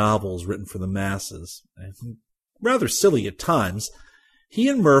pulp novels written for the masses, and rather silly at times, he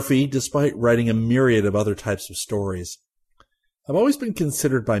and Murphy, despite writing a myriad of other types of stories, have always been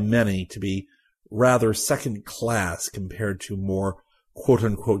considered by many to be rather second class compared to more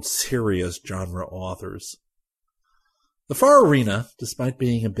quote-unquote serious genre authors. The Far Arena, despite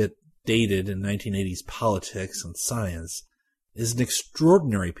being a bit dated in 1980s politics and science, is an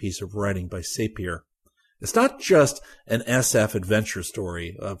extraordinary piece of writing by Sapir. It's not just an SF adventure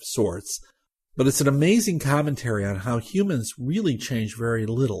story of sorts, but it's an amazing commentary on how humans really change very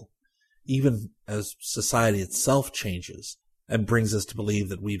little, even as society itself changes, and brings us to believe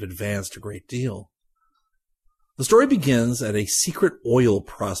that we've advanced a great deal. The story begins at a secret oil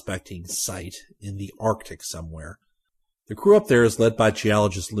prospecting site in the Arctic somewhere. The crew up there is led by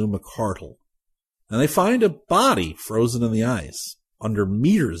geologist Lou McCardle, and they find a body frozen in the ice, under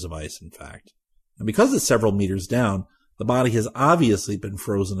meters of ice, in fact. And because it's several meters down, the body has obviously been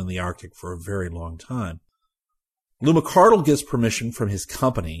frozen in the Arctic for a very long time. Lou McCardle gets permission from his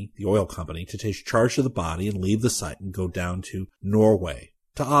company, the oil company, to take charge of the body and leave the site and go down to Norway,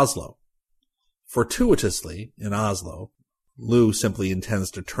 to Oslo. Fortuitously, in Oslo, Lou simply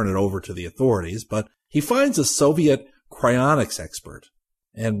intends to turn it over to the authorities, but he finds a Soviet cryonics expert,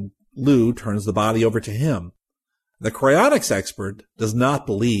 and Lou turns the body over to him. The cryonics expert does not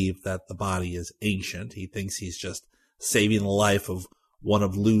believe that the body is ancient. He thinks he's just saving the life of one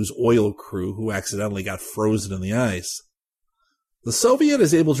of Lou's oil crew who accidentally got frozen in the ice. The Soviet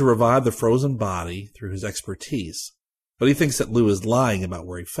is able to revive the frozen body through his expertise, but he thinks that Lou is lying about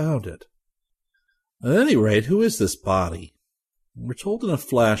where he found it. At any rate, who is this body? We're told in a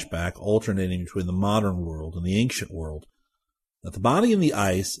flashback alternating between the modern world and the ancient world that the body in the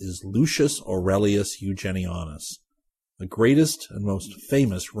ice is Lucius Aurelius Eugenianus, the greatest and most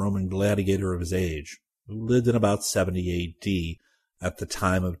famous Roman gladiator of his age, who lived in about 70 AD at the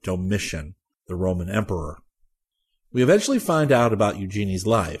time of Domitian, the Roman emperor. We eventually find out about Eugenie's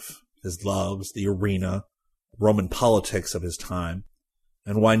life, his loves, the arena, Roman politics of his time,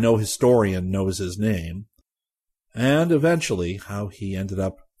 and why no historian knows his name, and eventually how he ended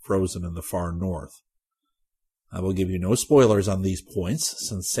up frozen in the far north. I will give you no spoilers on these points,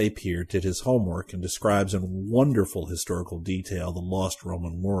 since Sapir did his homework and describes in wonderful historical detail the lost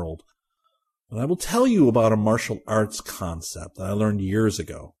Roman world. But I will tell you about a martial arts concept that I learned years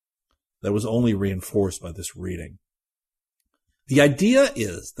ago that was only reinforced by this reading. The idea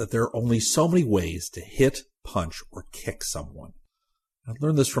is that there are only so many ways to hit, punch, or kick someone. I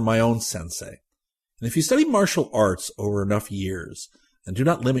learned this from my own sensei. And if you study martial arts over enough years and do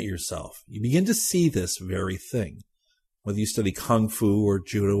not limit yourself, you begin to see this very thing. Whether you study Kung Fu or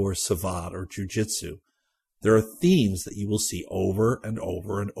Judo or Savate or Jiu-Jitsu, there are themes that you will see over and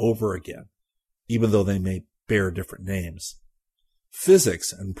over and over again, even though they may bear different names.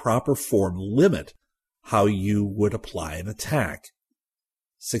 Physics and proper form limit how you would apply an attack.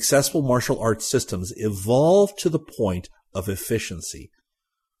 Successful martial arts systems evolve to the point of efficiency.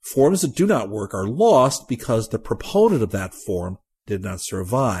 Forms that do not work are lost because the proponent of that form did not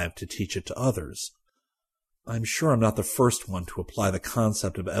survive to teach it to others. I'm sure I'm not the first one to apply the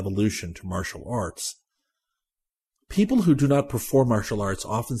concept of evolution to martial arts. People who do not perform martial arts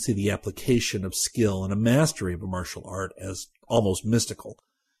often see the application of skill and a mastery of a martial art as almost mystical.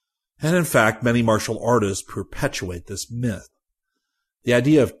 And in fact, many martial artists perpetuate this myth. The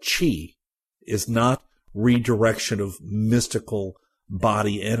idea of chi is not redirection of mystical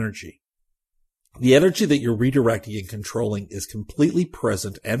body energy. The energy that you're redirecting and controlling is completely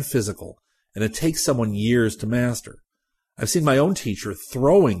present and physical, and it takes someone years to master. I've seen my own teacher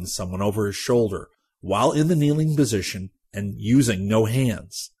throwing someone over his shoulder while in the kneeling position and using no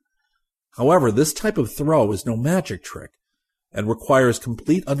hands. However, this type of throw is no magic trick and requires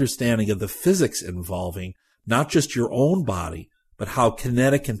complete understanding of the physics involving not just your own body, but how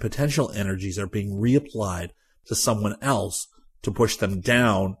kinetic and potential energies are being reapplied to someone else to push them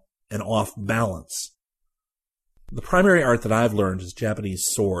down and off balance. The primary art that I've learned is Japanese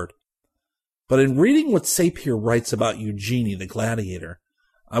sword. But in reading what Sapir writes about Eugenie the gladiator,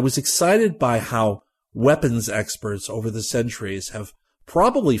 I was excited by how weapons experts over the centuries have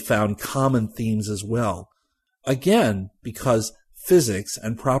probably found common themes as well. Again, because physics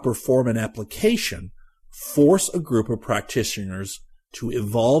and proper form and application force a group of practitioners to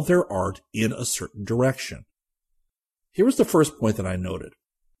evolve their art in a certain direction. Here was the first point that I noted.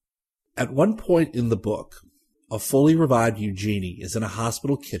 At one point in the book, a fully revived Eugenie is in a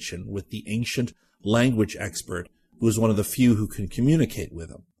hospital kitchen with the ancient language expert who is one of the few who can communicate with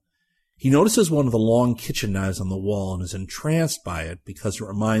him. He notices one of the long kitchen knives on the wall and is entranced by it because it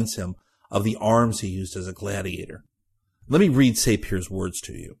reminds him of the arms he used as a gladiator. Let me read Sapir's words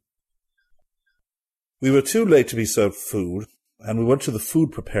to you. We were too late to be served food, and we went to the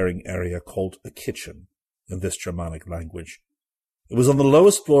food-preparing area called a kitchen in this Germanic language. It was on the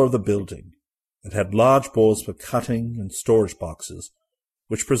lowest floor of the building. It had large boards for cutting and storage boxes,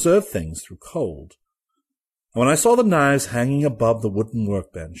 which preserved things through cold. And when I saw the knives hanging above the wooden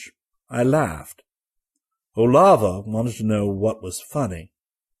workbench, I laughed. Olava wanted to know what was funny,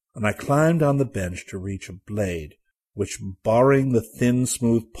 and I climbed on the bench to reach a blade, which, barring the thin,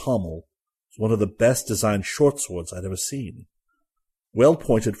 smooth pommel, was one of the best designed short swords I'd ever seen. Well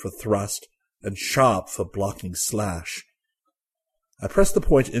pointed for thrust and sharp for blocking slash. I pressed the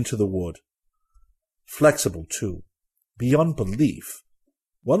point into the wood. Flexible, too. Beyond belief.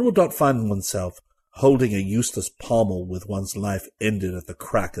 One would not find oneself holding a useless pommel with one's life ended at the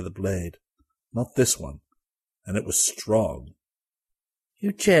crack of the blade. Not this one. And it was strong.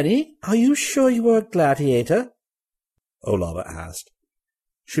 Eugenie, are you sure you were a gladiator? Olava asked.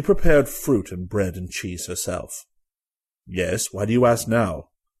 She prepared fruit and bread and cheese herself. Yes, why do you ask now?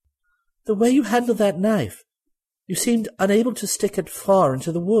 The way you handled that knife. You seemed unable to stick it far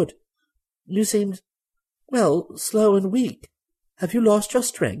into the wood. You seemed, slow and weak. Have you lost your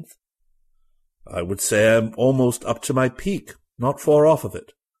strength? I would say I'm almost up to my peak, not far off of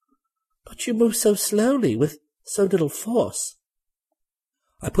it. But you move so slowly, with so little force.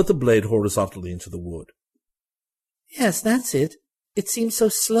 I put the blade horizontally into the wood. Yes, that's it. It seems so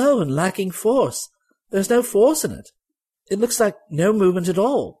slow and lacking force. There's no force in it. It looks like no movement at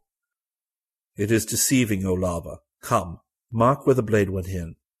all. It is deceiving, Olava. Come, mark where the blade went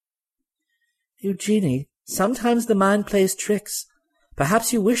in. Eugenie, sometimes the mind plays tricks.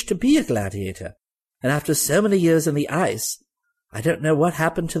 Perhaps you wish to be a gladiator, and after so many years in the ice, I don't know what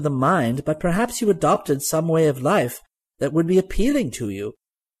happened to the mind, but perhaps you adopted some way of life that would be appealing to you.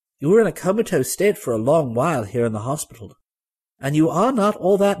 You were in a comatose state for a long while here in the hospital, and you are not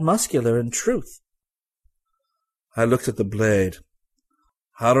all that muscular in truth. I looked at the blade.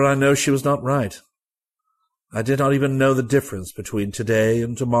 How did I know she was not right? I did not even know the difference between today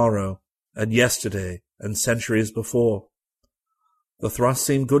and tomorrow, and yesterday and centuries before. The thrust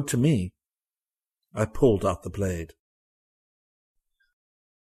seemed good to me. I pulled out the blade.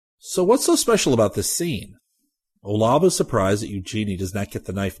 So what's so special about this scene? Olava is surprised that Eugenie does not get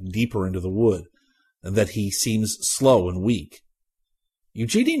the knife deeper into the wood, and that he seems slow and weak.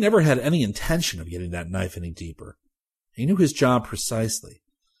 Eugenie never had any intention of getting that knife any deeper. He knew his job precisely.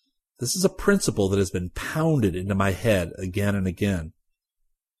 This is a principle that has been pounded into my head again and again.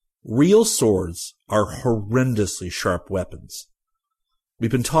 Real swords are horrendously sharp weapons. We've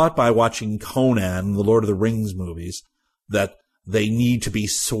been taught by watching Conan and the Lord of the Rings movies that they need to be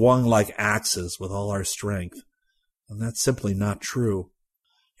swung like axes with all our strength. And that's simply not true.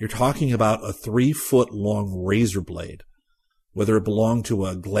 You're talking about a 3-foot-long razor blade, whether it belonged to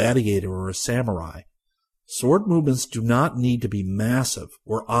a gladiator or a samurai. Sword movements do not need to be massive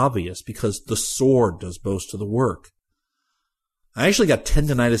or obvious because the sword does most of the work. I actually got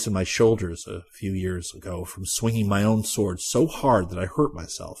tendinitis in my shoulders a few years ago from swinging my own sword so hard that I hurt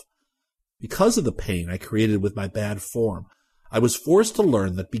myself. Because of the pain I created with my bad form, I was forced to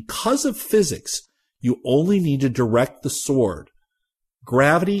learn that because of physics, you only need to direct the sword.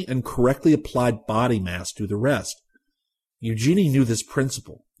 Gravity and correctly applied body mass do the rest. Eugenie knew this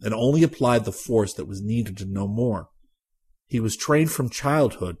principle and only applied the force that was needed to know more. He was trained from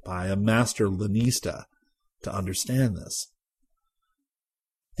childhood by a master linista to understand this.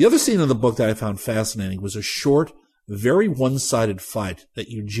 The other scene in the book that I found fascinating was a short, very one-sided fight that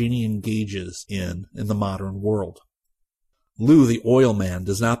Eugenie engages in the modern world. Lou, the oil man,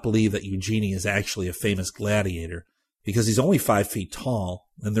 does not believe that Eugenie is actually a famous gladiator because he's only 5 feet tall,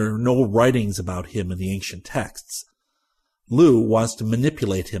 and there are no writings about him in the ancient texts. Lou wants to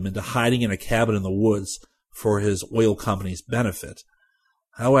manipulate him into hiding in a cabin in the woods for his oil company's benefit.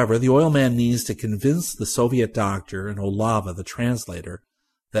 However, the oil man needs to convince the Soviet doctor and Olava, the translator,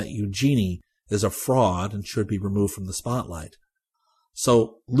 that Eugenie is a fraud and should be removed from the spotlight.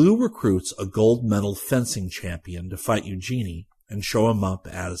 So Lou recruits a gold medal fencing champion to fight Eugenie and show him up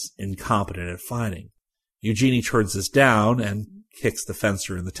as incompetent at fighting. Eugenie turns this down and kicks the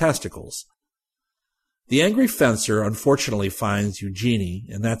fencer in the testicles. The angry fencer unfortunately finds Eugenie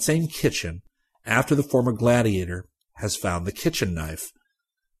in that same kitchen after the former gladiator has found the kitchen knife.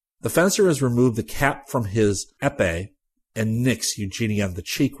 The fencer has removed the cap from his épée and nicks Eugenie on the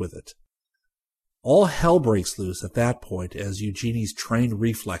cheek with it. All hell breaks loose at that point as Eugenie's trained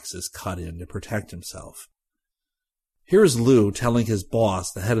reflexes cut in to protect himself. Here is Lou telling his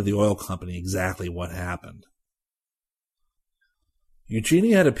boss, the head of the oil company, exactly what happened.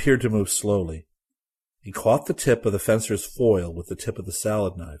 Eugenie had appeared to move slowly. He caught the tip of the fencer's foil with the tip of the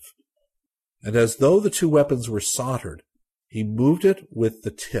salad knife, and as though the two weapons were soldered, he moved it with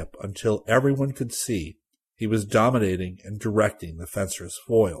the tip until everyone could see he was dominating and directing the fencer's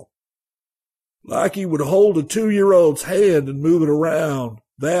foil. "Like he would hold a 2-year-old's hand and move it around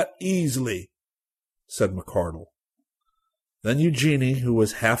that easily," said McCardle. Then Eugenie, who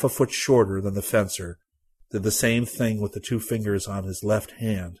was half a foot shorter than the fencer, did the same thing with the 2 fingers on his left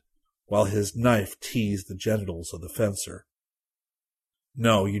hand, while his knife teased the genitals of the fencer.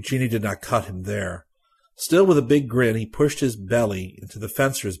 No, Eugenie did not cut him there. Still with a big grin, he pushed his belly into the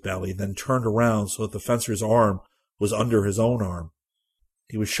fencer's belly, then turned around so that the fencer's arm was under his own arm.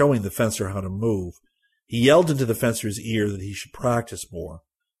 He was showing the fencer how to move. He yelled into the fencer's ear that he should practice more,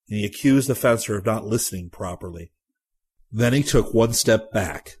 and he accused the fencer of not listening properly. Then he took 1 step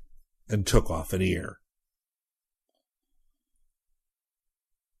back and took off an ear.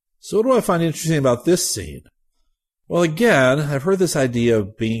 So what do I find interesting about this scene? Well, again, I've heard this idea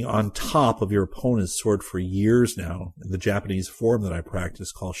of being on top of your opponent's sword for years now in the Japanese form that I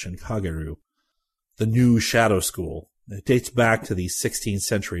practice called Shinkageru, the new shadow school. It dates back to the 16th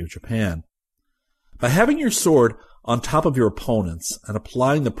century of Japan. By having your sword on top of your opponent's and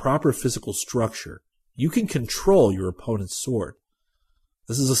applying the proper physical structure, you can control your opponent's sword.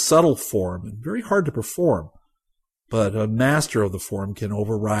 This is a subtle form and very hard to perform, but a master of the form can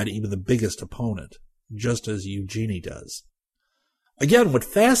override even the biggest opponent, just as Eugenie does. Again, what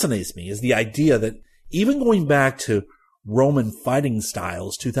fascinates me is the idea that even going back to Roman fighting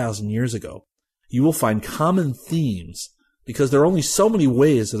styles 2,000 years ago, you will find common themes because there are only so many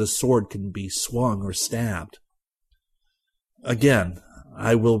ways that a sword can be swung or stabbed. Again,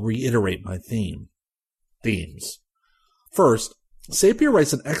 I will reiterate my themes. First, Sapir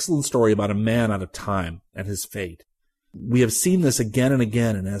writes an excellent story about a man out of time and his fate. We have seen this again and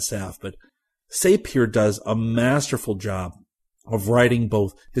again in SF, but Sapir does a masterful job of writing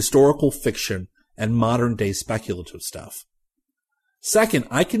both historical fiction and modern-day speculative stuff. Second,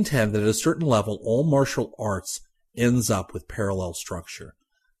 I contend that at a certain level, all martial arts ends up with parallel structure.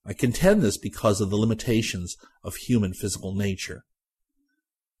 I contend this because of the limitations of human physical nature.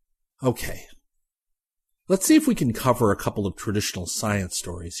 Okay, let's see if we can cover a couple of traditional science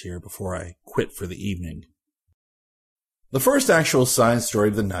stories here before I quit for the evening. The first actual science story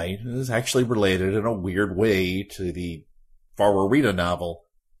of the night is actually related in a weird way to the Farwarita novel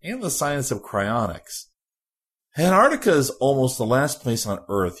and the science of cryonics. Antarctica is almost the last place on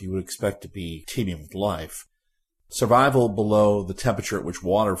Earth you would expect to be teeming with life. Survival below the temperature at which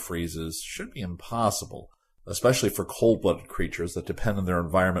water freezes should be impossible, especially for cold-blooded creatures that depend on their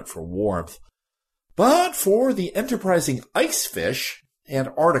environment for warmth. But for the enterprising ice fish,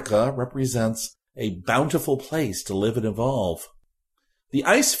 Antarctica represents a bountiful place to live and evolve. The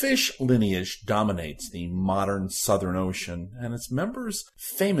icefish lineage dominates the modern Southern Ocean, and its members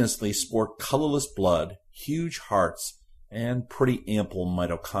famously sport colorless blood, huge hearts, and pretty ample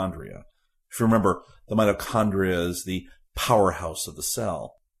mitochondria. If you remember, the mitochondria is the powerhouse of the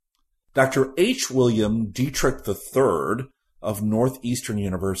cell. Dr. H. William Dietrich III of Northeastern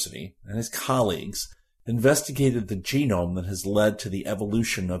University and his colleagues investigated the genome that has led to the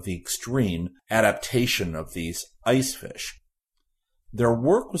evolution of the extreme adaptation of these icefish. Their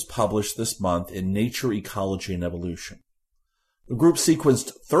work was published this month in Nature, Ecology, and Evolution. The group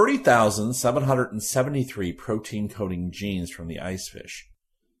sequenced 30,773 protein-coding genes from the icefish.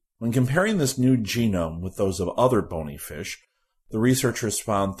 When comparing this new genome with those of other bony fish, the researchers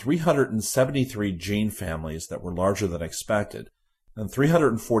found 373 gene families that were larger than expected, and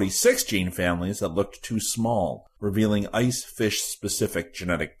 346 gene families that looked too small, revealing icefish-specific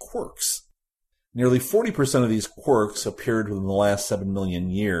genetic quirks. Nearly 40% of these quirks appeared within the last 7 million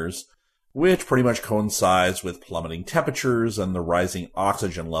years, which pretty much coincides with plummeting temperatures and the rising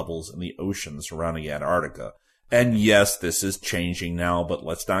oxygen levels in the oceans surrounding Antarctica. And yes, this is changing now, but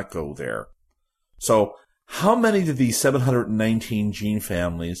let's not go there. So, how many of these 719 gene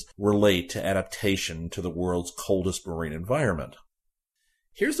families relate to adaptation to the world's coldest marine environment?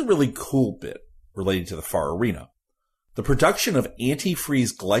 Here's the really cool bit relating to the far arena. The production of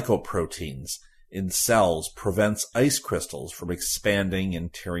antifreeze glycoproteins in cells prevents ice crystals from expanding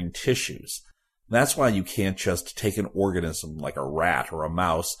and tearing tissues. That's why you can't just take an organism like a rat or a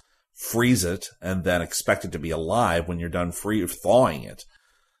mouse, freeze it, and then expect it to be alive when you're done thawing it.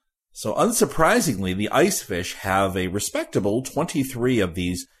 So unsurprisingly, the ice fish have a respectable 23 of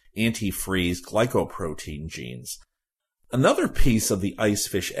these antifreeze glycoprotein genes. Another piece of the ice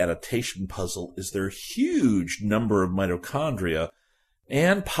fish adaptation puzzle is their huge number of mitochondria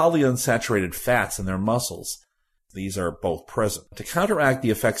and polyunsaturated fats in their muscles. These are both present to counteract the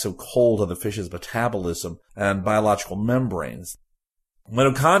effects of cold on the fish's metabolism and biological membranes.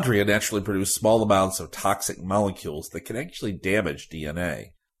 Mitochondria naturally produce small amounts of toxic molecules that can actually damage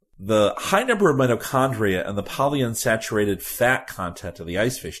DNA. The high number of mitochondria and the polyunsaturated fat content of the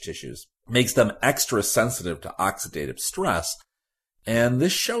ice fish tissues makes them extra sensitive to oxidative stress, and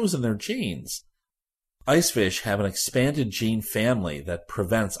this shows in their genes. Ice fish have an expanded gene family that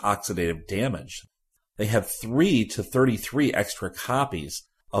prevents oxidative damage. They have 3 to 33 extra copies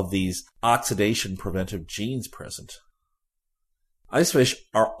of these oxidation-preventive genes present. Ice fish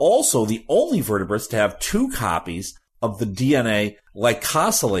are also the only vertebrates to have 2 copies of the DNA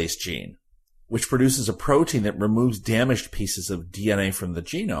glycosylase gene, which produces a protein that removes damaged pieces of DNA from the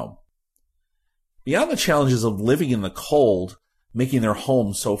genome. Beyond the challenges of living in the cold, making their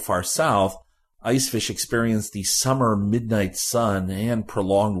home so far south, ice fish experience the summer midnight sun and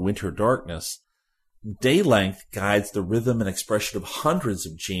prolonged winter darkness. Day length guides the rhythm and expression of hundreds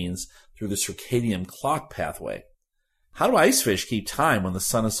of genes through the circadian clock pathway. How do ice fish keep time when the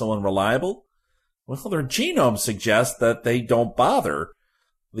sun is so unreliable? Well, their genome suggests that they don't bother.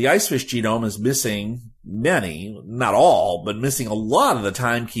 The ice fish genome is missing many, not all, but missing a lot of the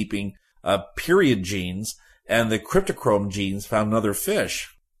timekeeping period genes and the cryptochrome genes found in other fish.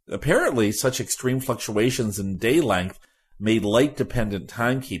 Apparently, such extreme fluctuations in day length made light-dependent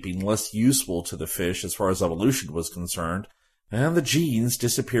timekeeping less useful to the fish as far as evolution was concerned, and the genes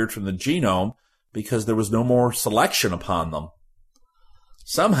disappeared from the genome because there was no more selection upon them.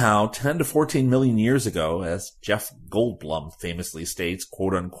 Somehow, 10 to 14 million years ago, as Jeff Goldblum famously states,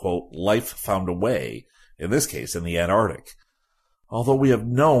 quote-unquote, life found a way, in this case in the Antarctic. Although we have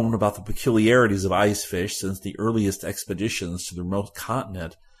known about the peculiarities of ice fish since the earliest expeditions to the remote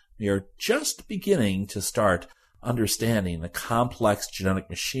continent, we are just beginning to start understanding the complex genetic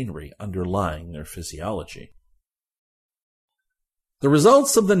machinery underlying their physiology. The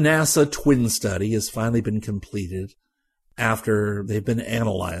results of the NASA twin study has finally been completed after they've been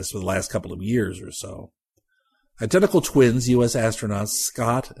analyzed for the last couple of years or so. Identical twins, U.S. astronauts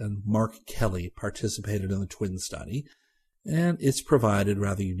Scott and Mark Kelly participated in the twin study, and it's provided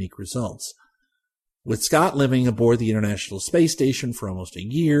rather unique results. With Scott living aboard the International Space Station for almost a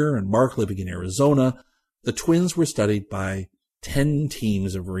year and Mark living in Arizona, the twins were studied by 10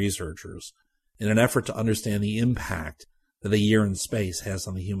 teams of researchers in an effort to understand the impact that a year in space has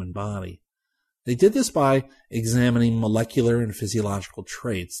on the human body. They did this by examining molecular and physiological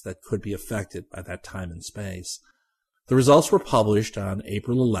traits that could be affected by that time in space. The results were published on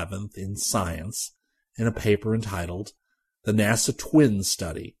April 11th in Science in a paper entitled The NASA Twin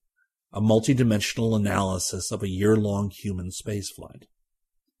Study, a multidimensional analysis of a year-long human spaceflight.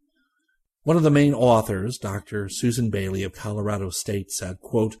 One of the main authors, Dr. Susan Bailey of Colorado State, said,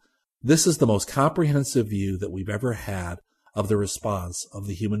 quote, "This is the most comprehensive view that we've ever had of the response of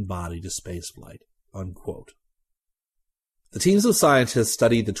the human body to spaceflight," unquote. The teams of scientists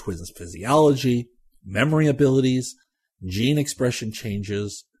studied the twins' physiology, memory abilities, gene expression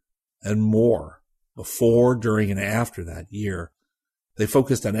changes, and more before, during, and after that year. They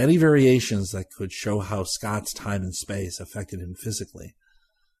focused on any variations that could show how Scott's time in space affected him physically.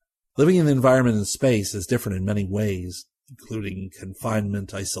 Living in the environment in space is different in many ways, including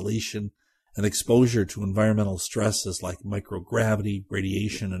confinement, isolation, and exposure to environmental stresses like microgravity,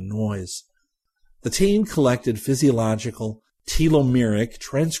 radiation, and noise. The team collected physiological, telomeric,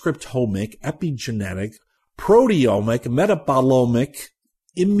 transcriptomic, epigenetic, proteomic, metabolomic,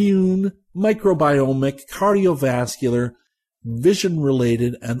 immune, microbiomic, cardiovascular,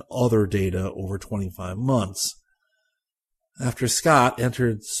 vision-related, and other data over 25 months. After Scott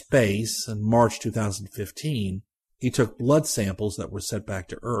entered space in March 2015, he took blood samples that were sent back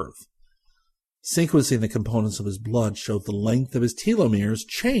to Earth. Sequencing the components of his blood showed the length of his telomeres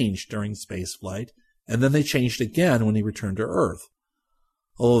changed during spaceflight, and then they changed again when he returned to Earth.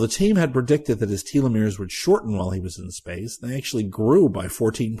 Although the team had predicted that his telomeres would shorten while he was in space, they actually grew by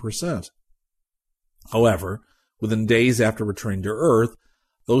 14%. However, within days after returning to Earth,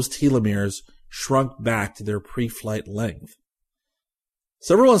 those telomeres shrunk back to their pre-flight length.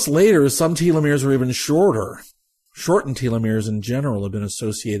 Several months later, some telomeres were even shorter. Shortened telomeres in general have been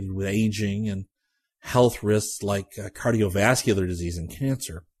associated with aging and health risks like cardiovascular disease and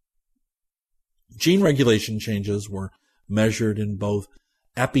cancer. Gene regulation changes were measured in both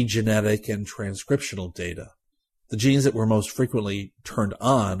epigenetic and transcriptional data. The genes that were most frequently turned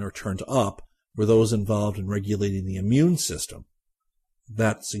on or turned up were those involved in regulating the immune system.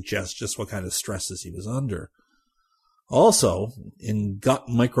 That suggests just what kind of stresses he was under. Also, in gut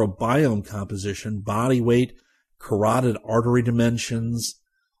microbiome composition, body weight, carotid artery dimensions,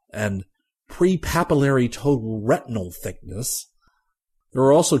 and prepapillary total retinal thickness. There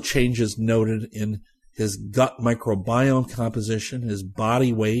are also changes noted in his gut microbiome composition, his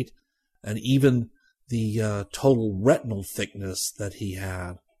body weight, and even the total retinal thickness that he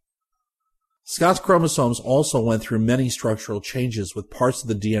had. Scott's chromosomes also went through many structural changes, with parts of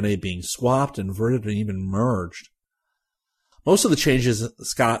the DNA being swapped, inverted, and even merged. Most of the changes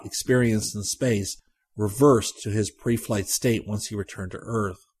Scott experienced in space reversed to his pre-flight state once he returned to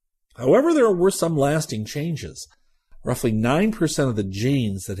Earth. However, there were some lasting changes. Roughly 9% of the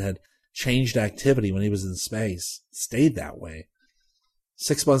genes that had changed activity when he was in space stayed that way.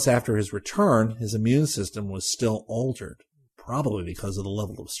 6 months after his return, his immune system was still altered, probably because of the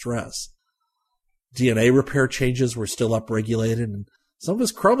level of stress. DNA repair changes were still upregulated, and some of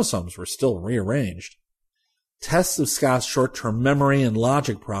his chromosomes were still rearranged. Tests of Scott's short-term memory and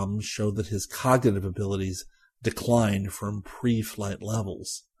logic problems showed that his cognitive abilities declined from pre-flight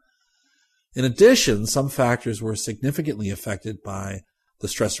levels. In addition, some factors were significantly affected by the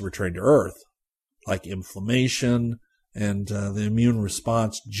stress of returning to Earth, like inflammation and the immune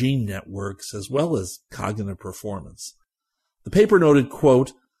response gene networks, as well as cognitive performance. The paper noted,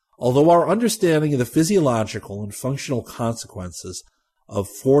 quote, "Although our understanding of the physiological and functional consequences of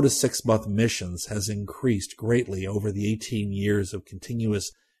 4 to 6 month missions has increased greatly over the 18 years of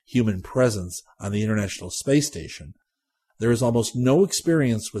continuous human presence on the International Space Station, there is almost no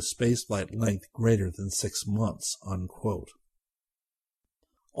experience with spaceflight length greater than 6 months," unquote.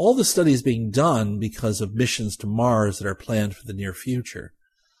 All the study is being done because of missions to Mars that are planned for the near future.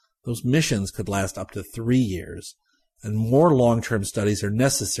 Those missions could last up to 3 years, and more long-term studies are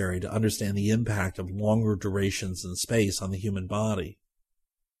necessary to understand the impact of longer durations in space on the human body.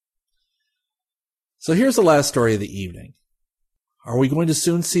 So here's the last story of the evening. Are we going to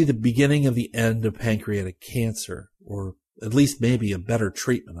soon see the beginning of the end of pancreatic cancer, or at least maybe a better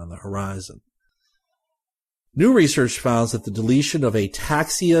treatment on the horizon? New research found that the deletion of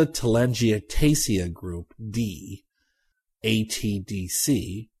ataxia telangiectasia group D,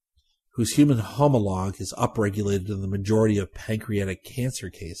 ATDC, whose human homologue is upregulated in the majority of pancreatic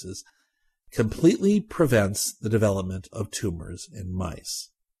cancer cases, completely prevents the development of tumors in mice.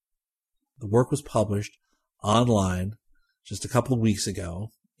 The work was published online just a couple of weeks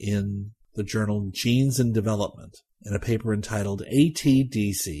ago in the journal Genes in Development in a paper entitled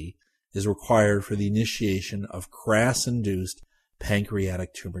ATDC is required for the initiation of KRAS-induced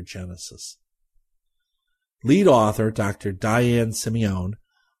pancreatic tumorigenesis. Lead author Dr. Diane Simeone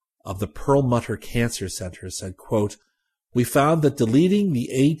of the Perlmutter Cancer Center said, quote, "We found that deleting the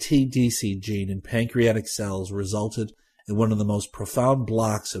ATDC gene in pancreatic cells resulted in one of the most profound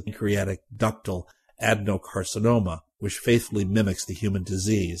blocks of pancreatic ductal adenocarcinoma, which faithfully mimics the human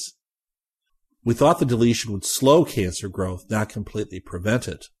disease. We thought the deletion would slow cancer growth, not completely prevent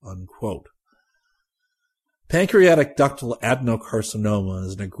it," unquote. Pancreatic ductal adenocarcinoma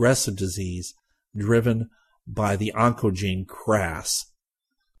is an aggressive disease driven by the oncogene KRAS.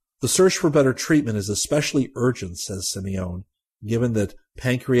 The search for better treatment is especially urgent, says Simeone, given that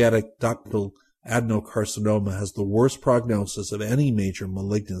pancreatic ductal adenocarcinoma has the worst prognosis of any major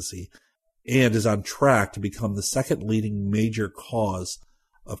malignancy and is on track to become the second leading major cause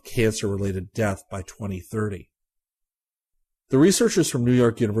of cancer-related death by 2030. The researchers from New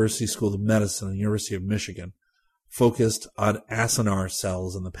York University School of Medicine and the University of Michigan focused on acinar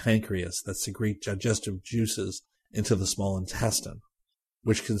cells in the pancreas that secrete digestive juices into the small intestine,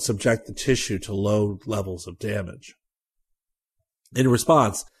 which can subject the tissue to low levels of damage. In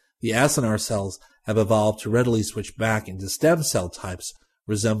response, the acinar cells have evolved to readily switch back into stem cell types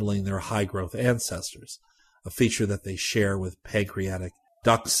resembling their high-growth ancestors, a feature that they share with pancreatic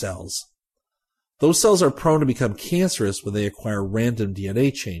duct cells. Those cells are prone to become cancerous when they acquire random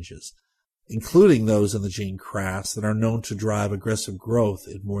DNA changes, including those in the gene Cras that are known to drive aggressive growth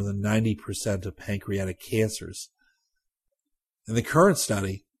in more than 90% of pancreatic cancers. In the current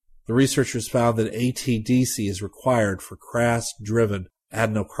study, the researchers found that ATDC is required for Cras-driven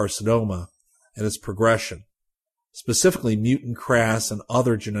adenocarcinoma and its progression. Specifically, mutant Cras and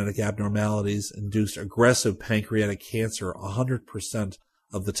other genetic abnormalities induced aggressive pancreatic cancer 100%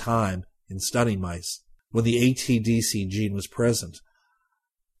 of the time in study mice when the ATDC gene was present,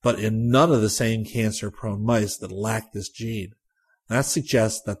 but in none of the same cancer-prone mice that lacked this gene. That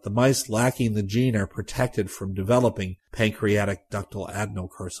suggests that the mice lacking the gene are protected from developing pancreatic ductal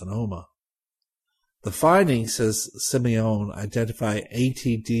adenocarcinoma. The findings, says Simeone, identify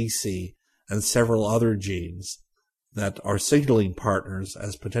ATDC and several other genes that are signaling partners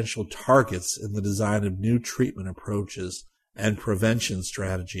as potential targets in the design of new treatment approaches and prevention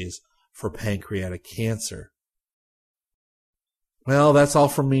strategies for pancreatic cancer. Well, that's all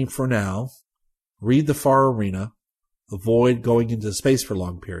from me for now. Read The Far Arena. Avoid going into space for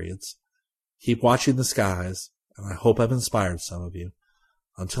long periods. Keep watching the skies, and I hope I've inspired some of you.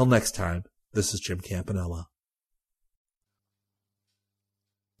 Until next time, this is Jim Campanella.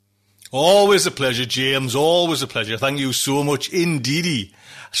 Always a pleasure, James. Always a pleasure. Thank you so much indeedy.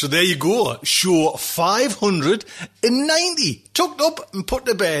 So there you go. Show 590. Tucked up and put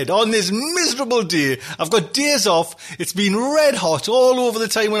to bed on this miserable day. I've got days off. It's been red hot all over the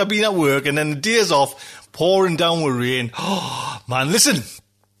time when I've been at work, and then the days off, pouring down with rain. Oh, man, listen.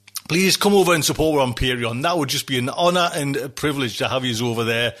 Please come over and support us on Patreon. That would just be an honour and a privilege to have you over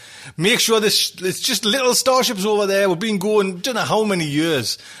there. Make sure it's just little starships over there. We've been going, don't know how many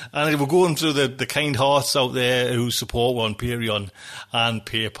years. And we're going through the kind hearts out there who support us on Patreon and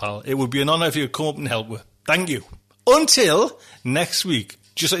PayPal. It would be an honour if you could come up and help with. Thank you. Until next week.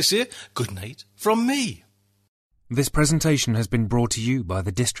 Just like I say, good night from me. This presentation has been brought to you by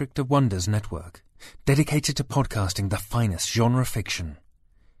the District of Wonders Network, dedicated to podcasting the finest genre fiction.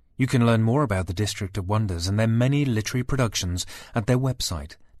 You can learn more about the District of Wonders and their many literary productions at their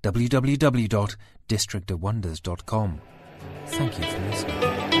website, www.districtofwonders.com. Thank you for listening.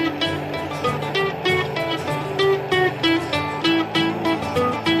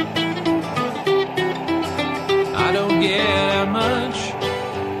 I don't get out much.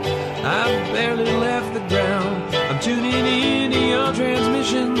 I've barely left the ground. I'm tuning into your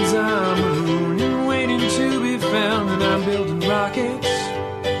transmissions. I'm mooning, waiting to be found, and I'm building rockets,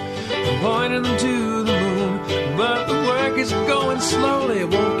 pointing them to the moon. But the work is going slowly. It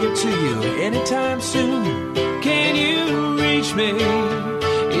won't get to you anytime soon. Can you reach me?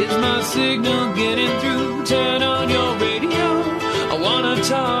 Is my signal getting through? Turn on your radio. I wanna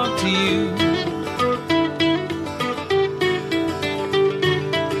talk to you.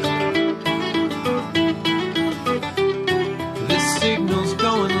 This signal's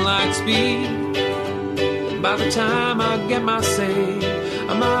going light speed. By the time I get my say,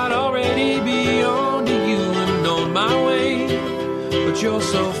 I might already be on to you and on my way. But you're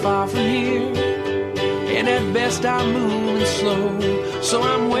so far from here, and at best I'm moving slow. So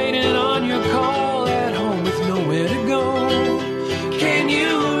I'm waiting on your call at home with nowhere to go. Can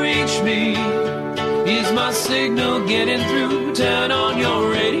you reach me? Is my signal getting through? Turn on your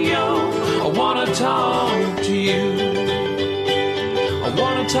radio. I wanna talk to you. I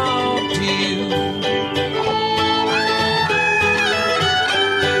wanna talk to you.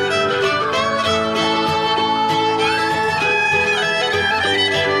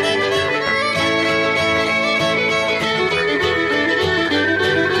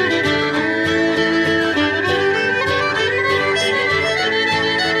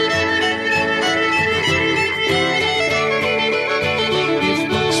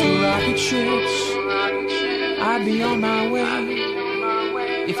 I'd be on my way.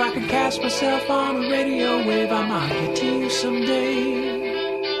 If I could cast myself on a radio wave, I might get to you someday.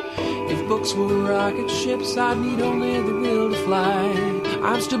 If books were rocket ships, I'd need only the will to fly.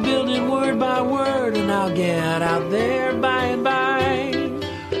 I'm still building word by word, and I'll get out there by and by.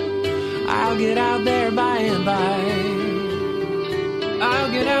 I'll get out there by and by. I'll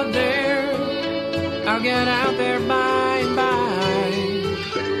get out there. I'll get out there by and by.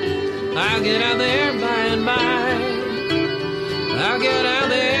 I'll get out there by and by. I'll get out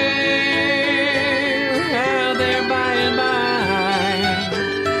there.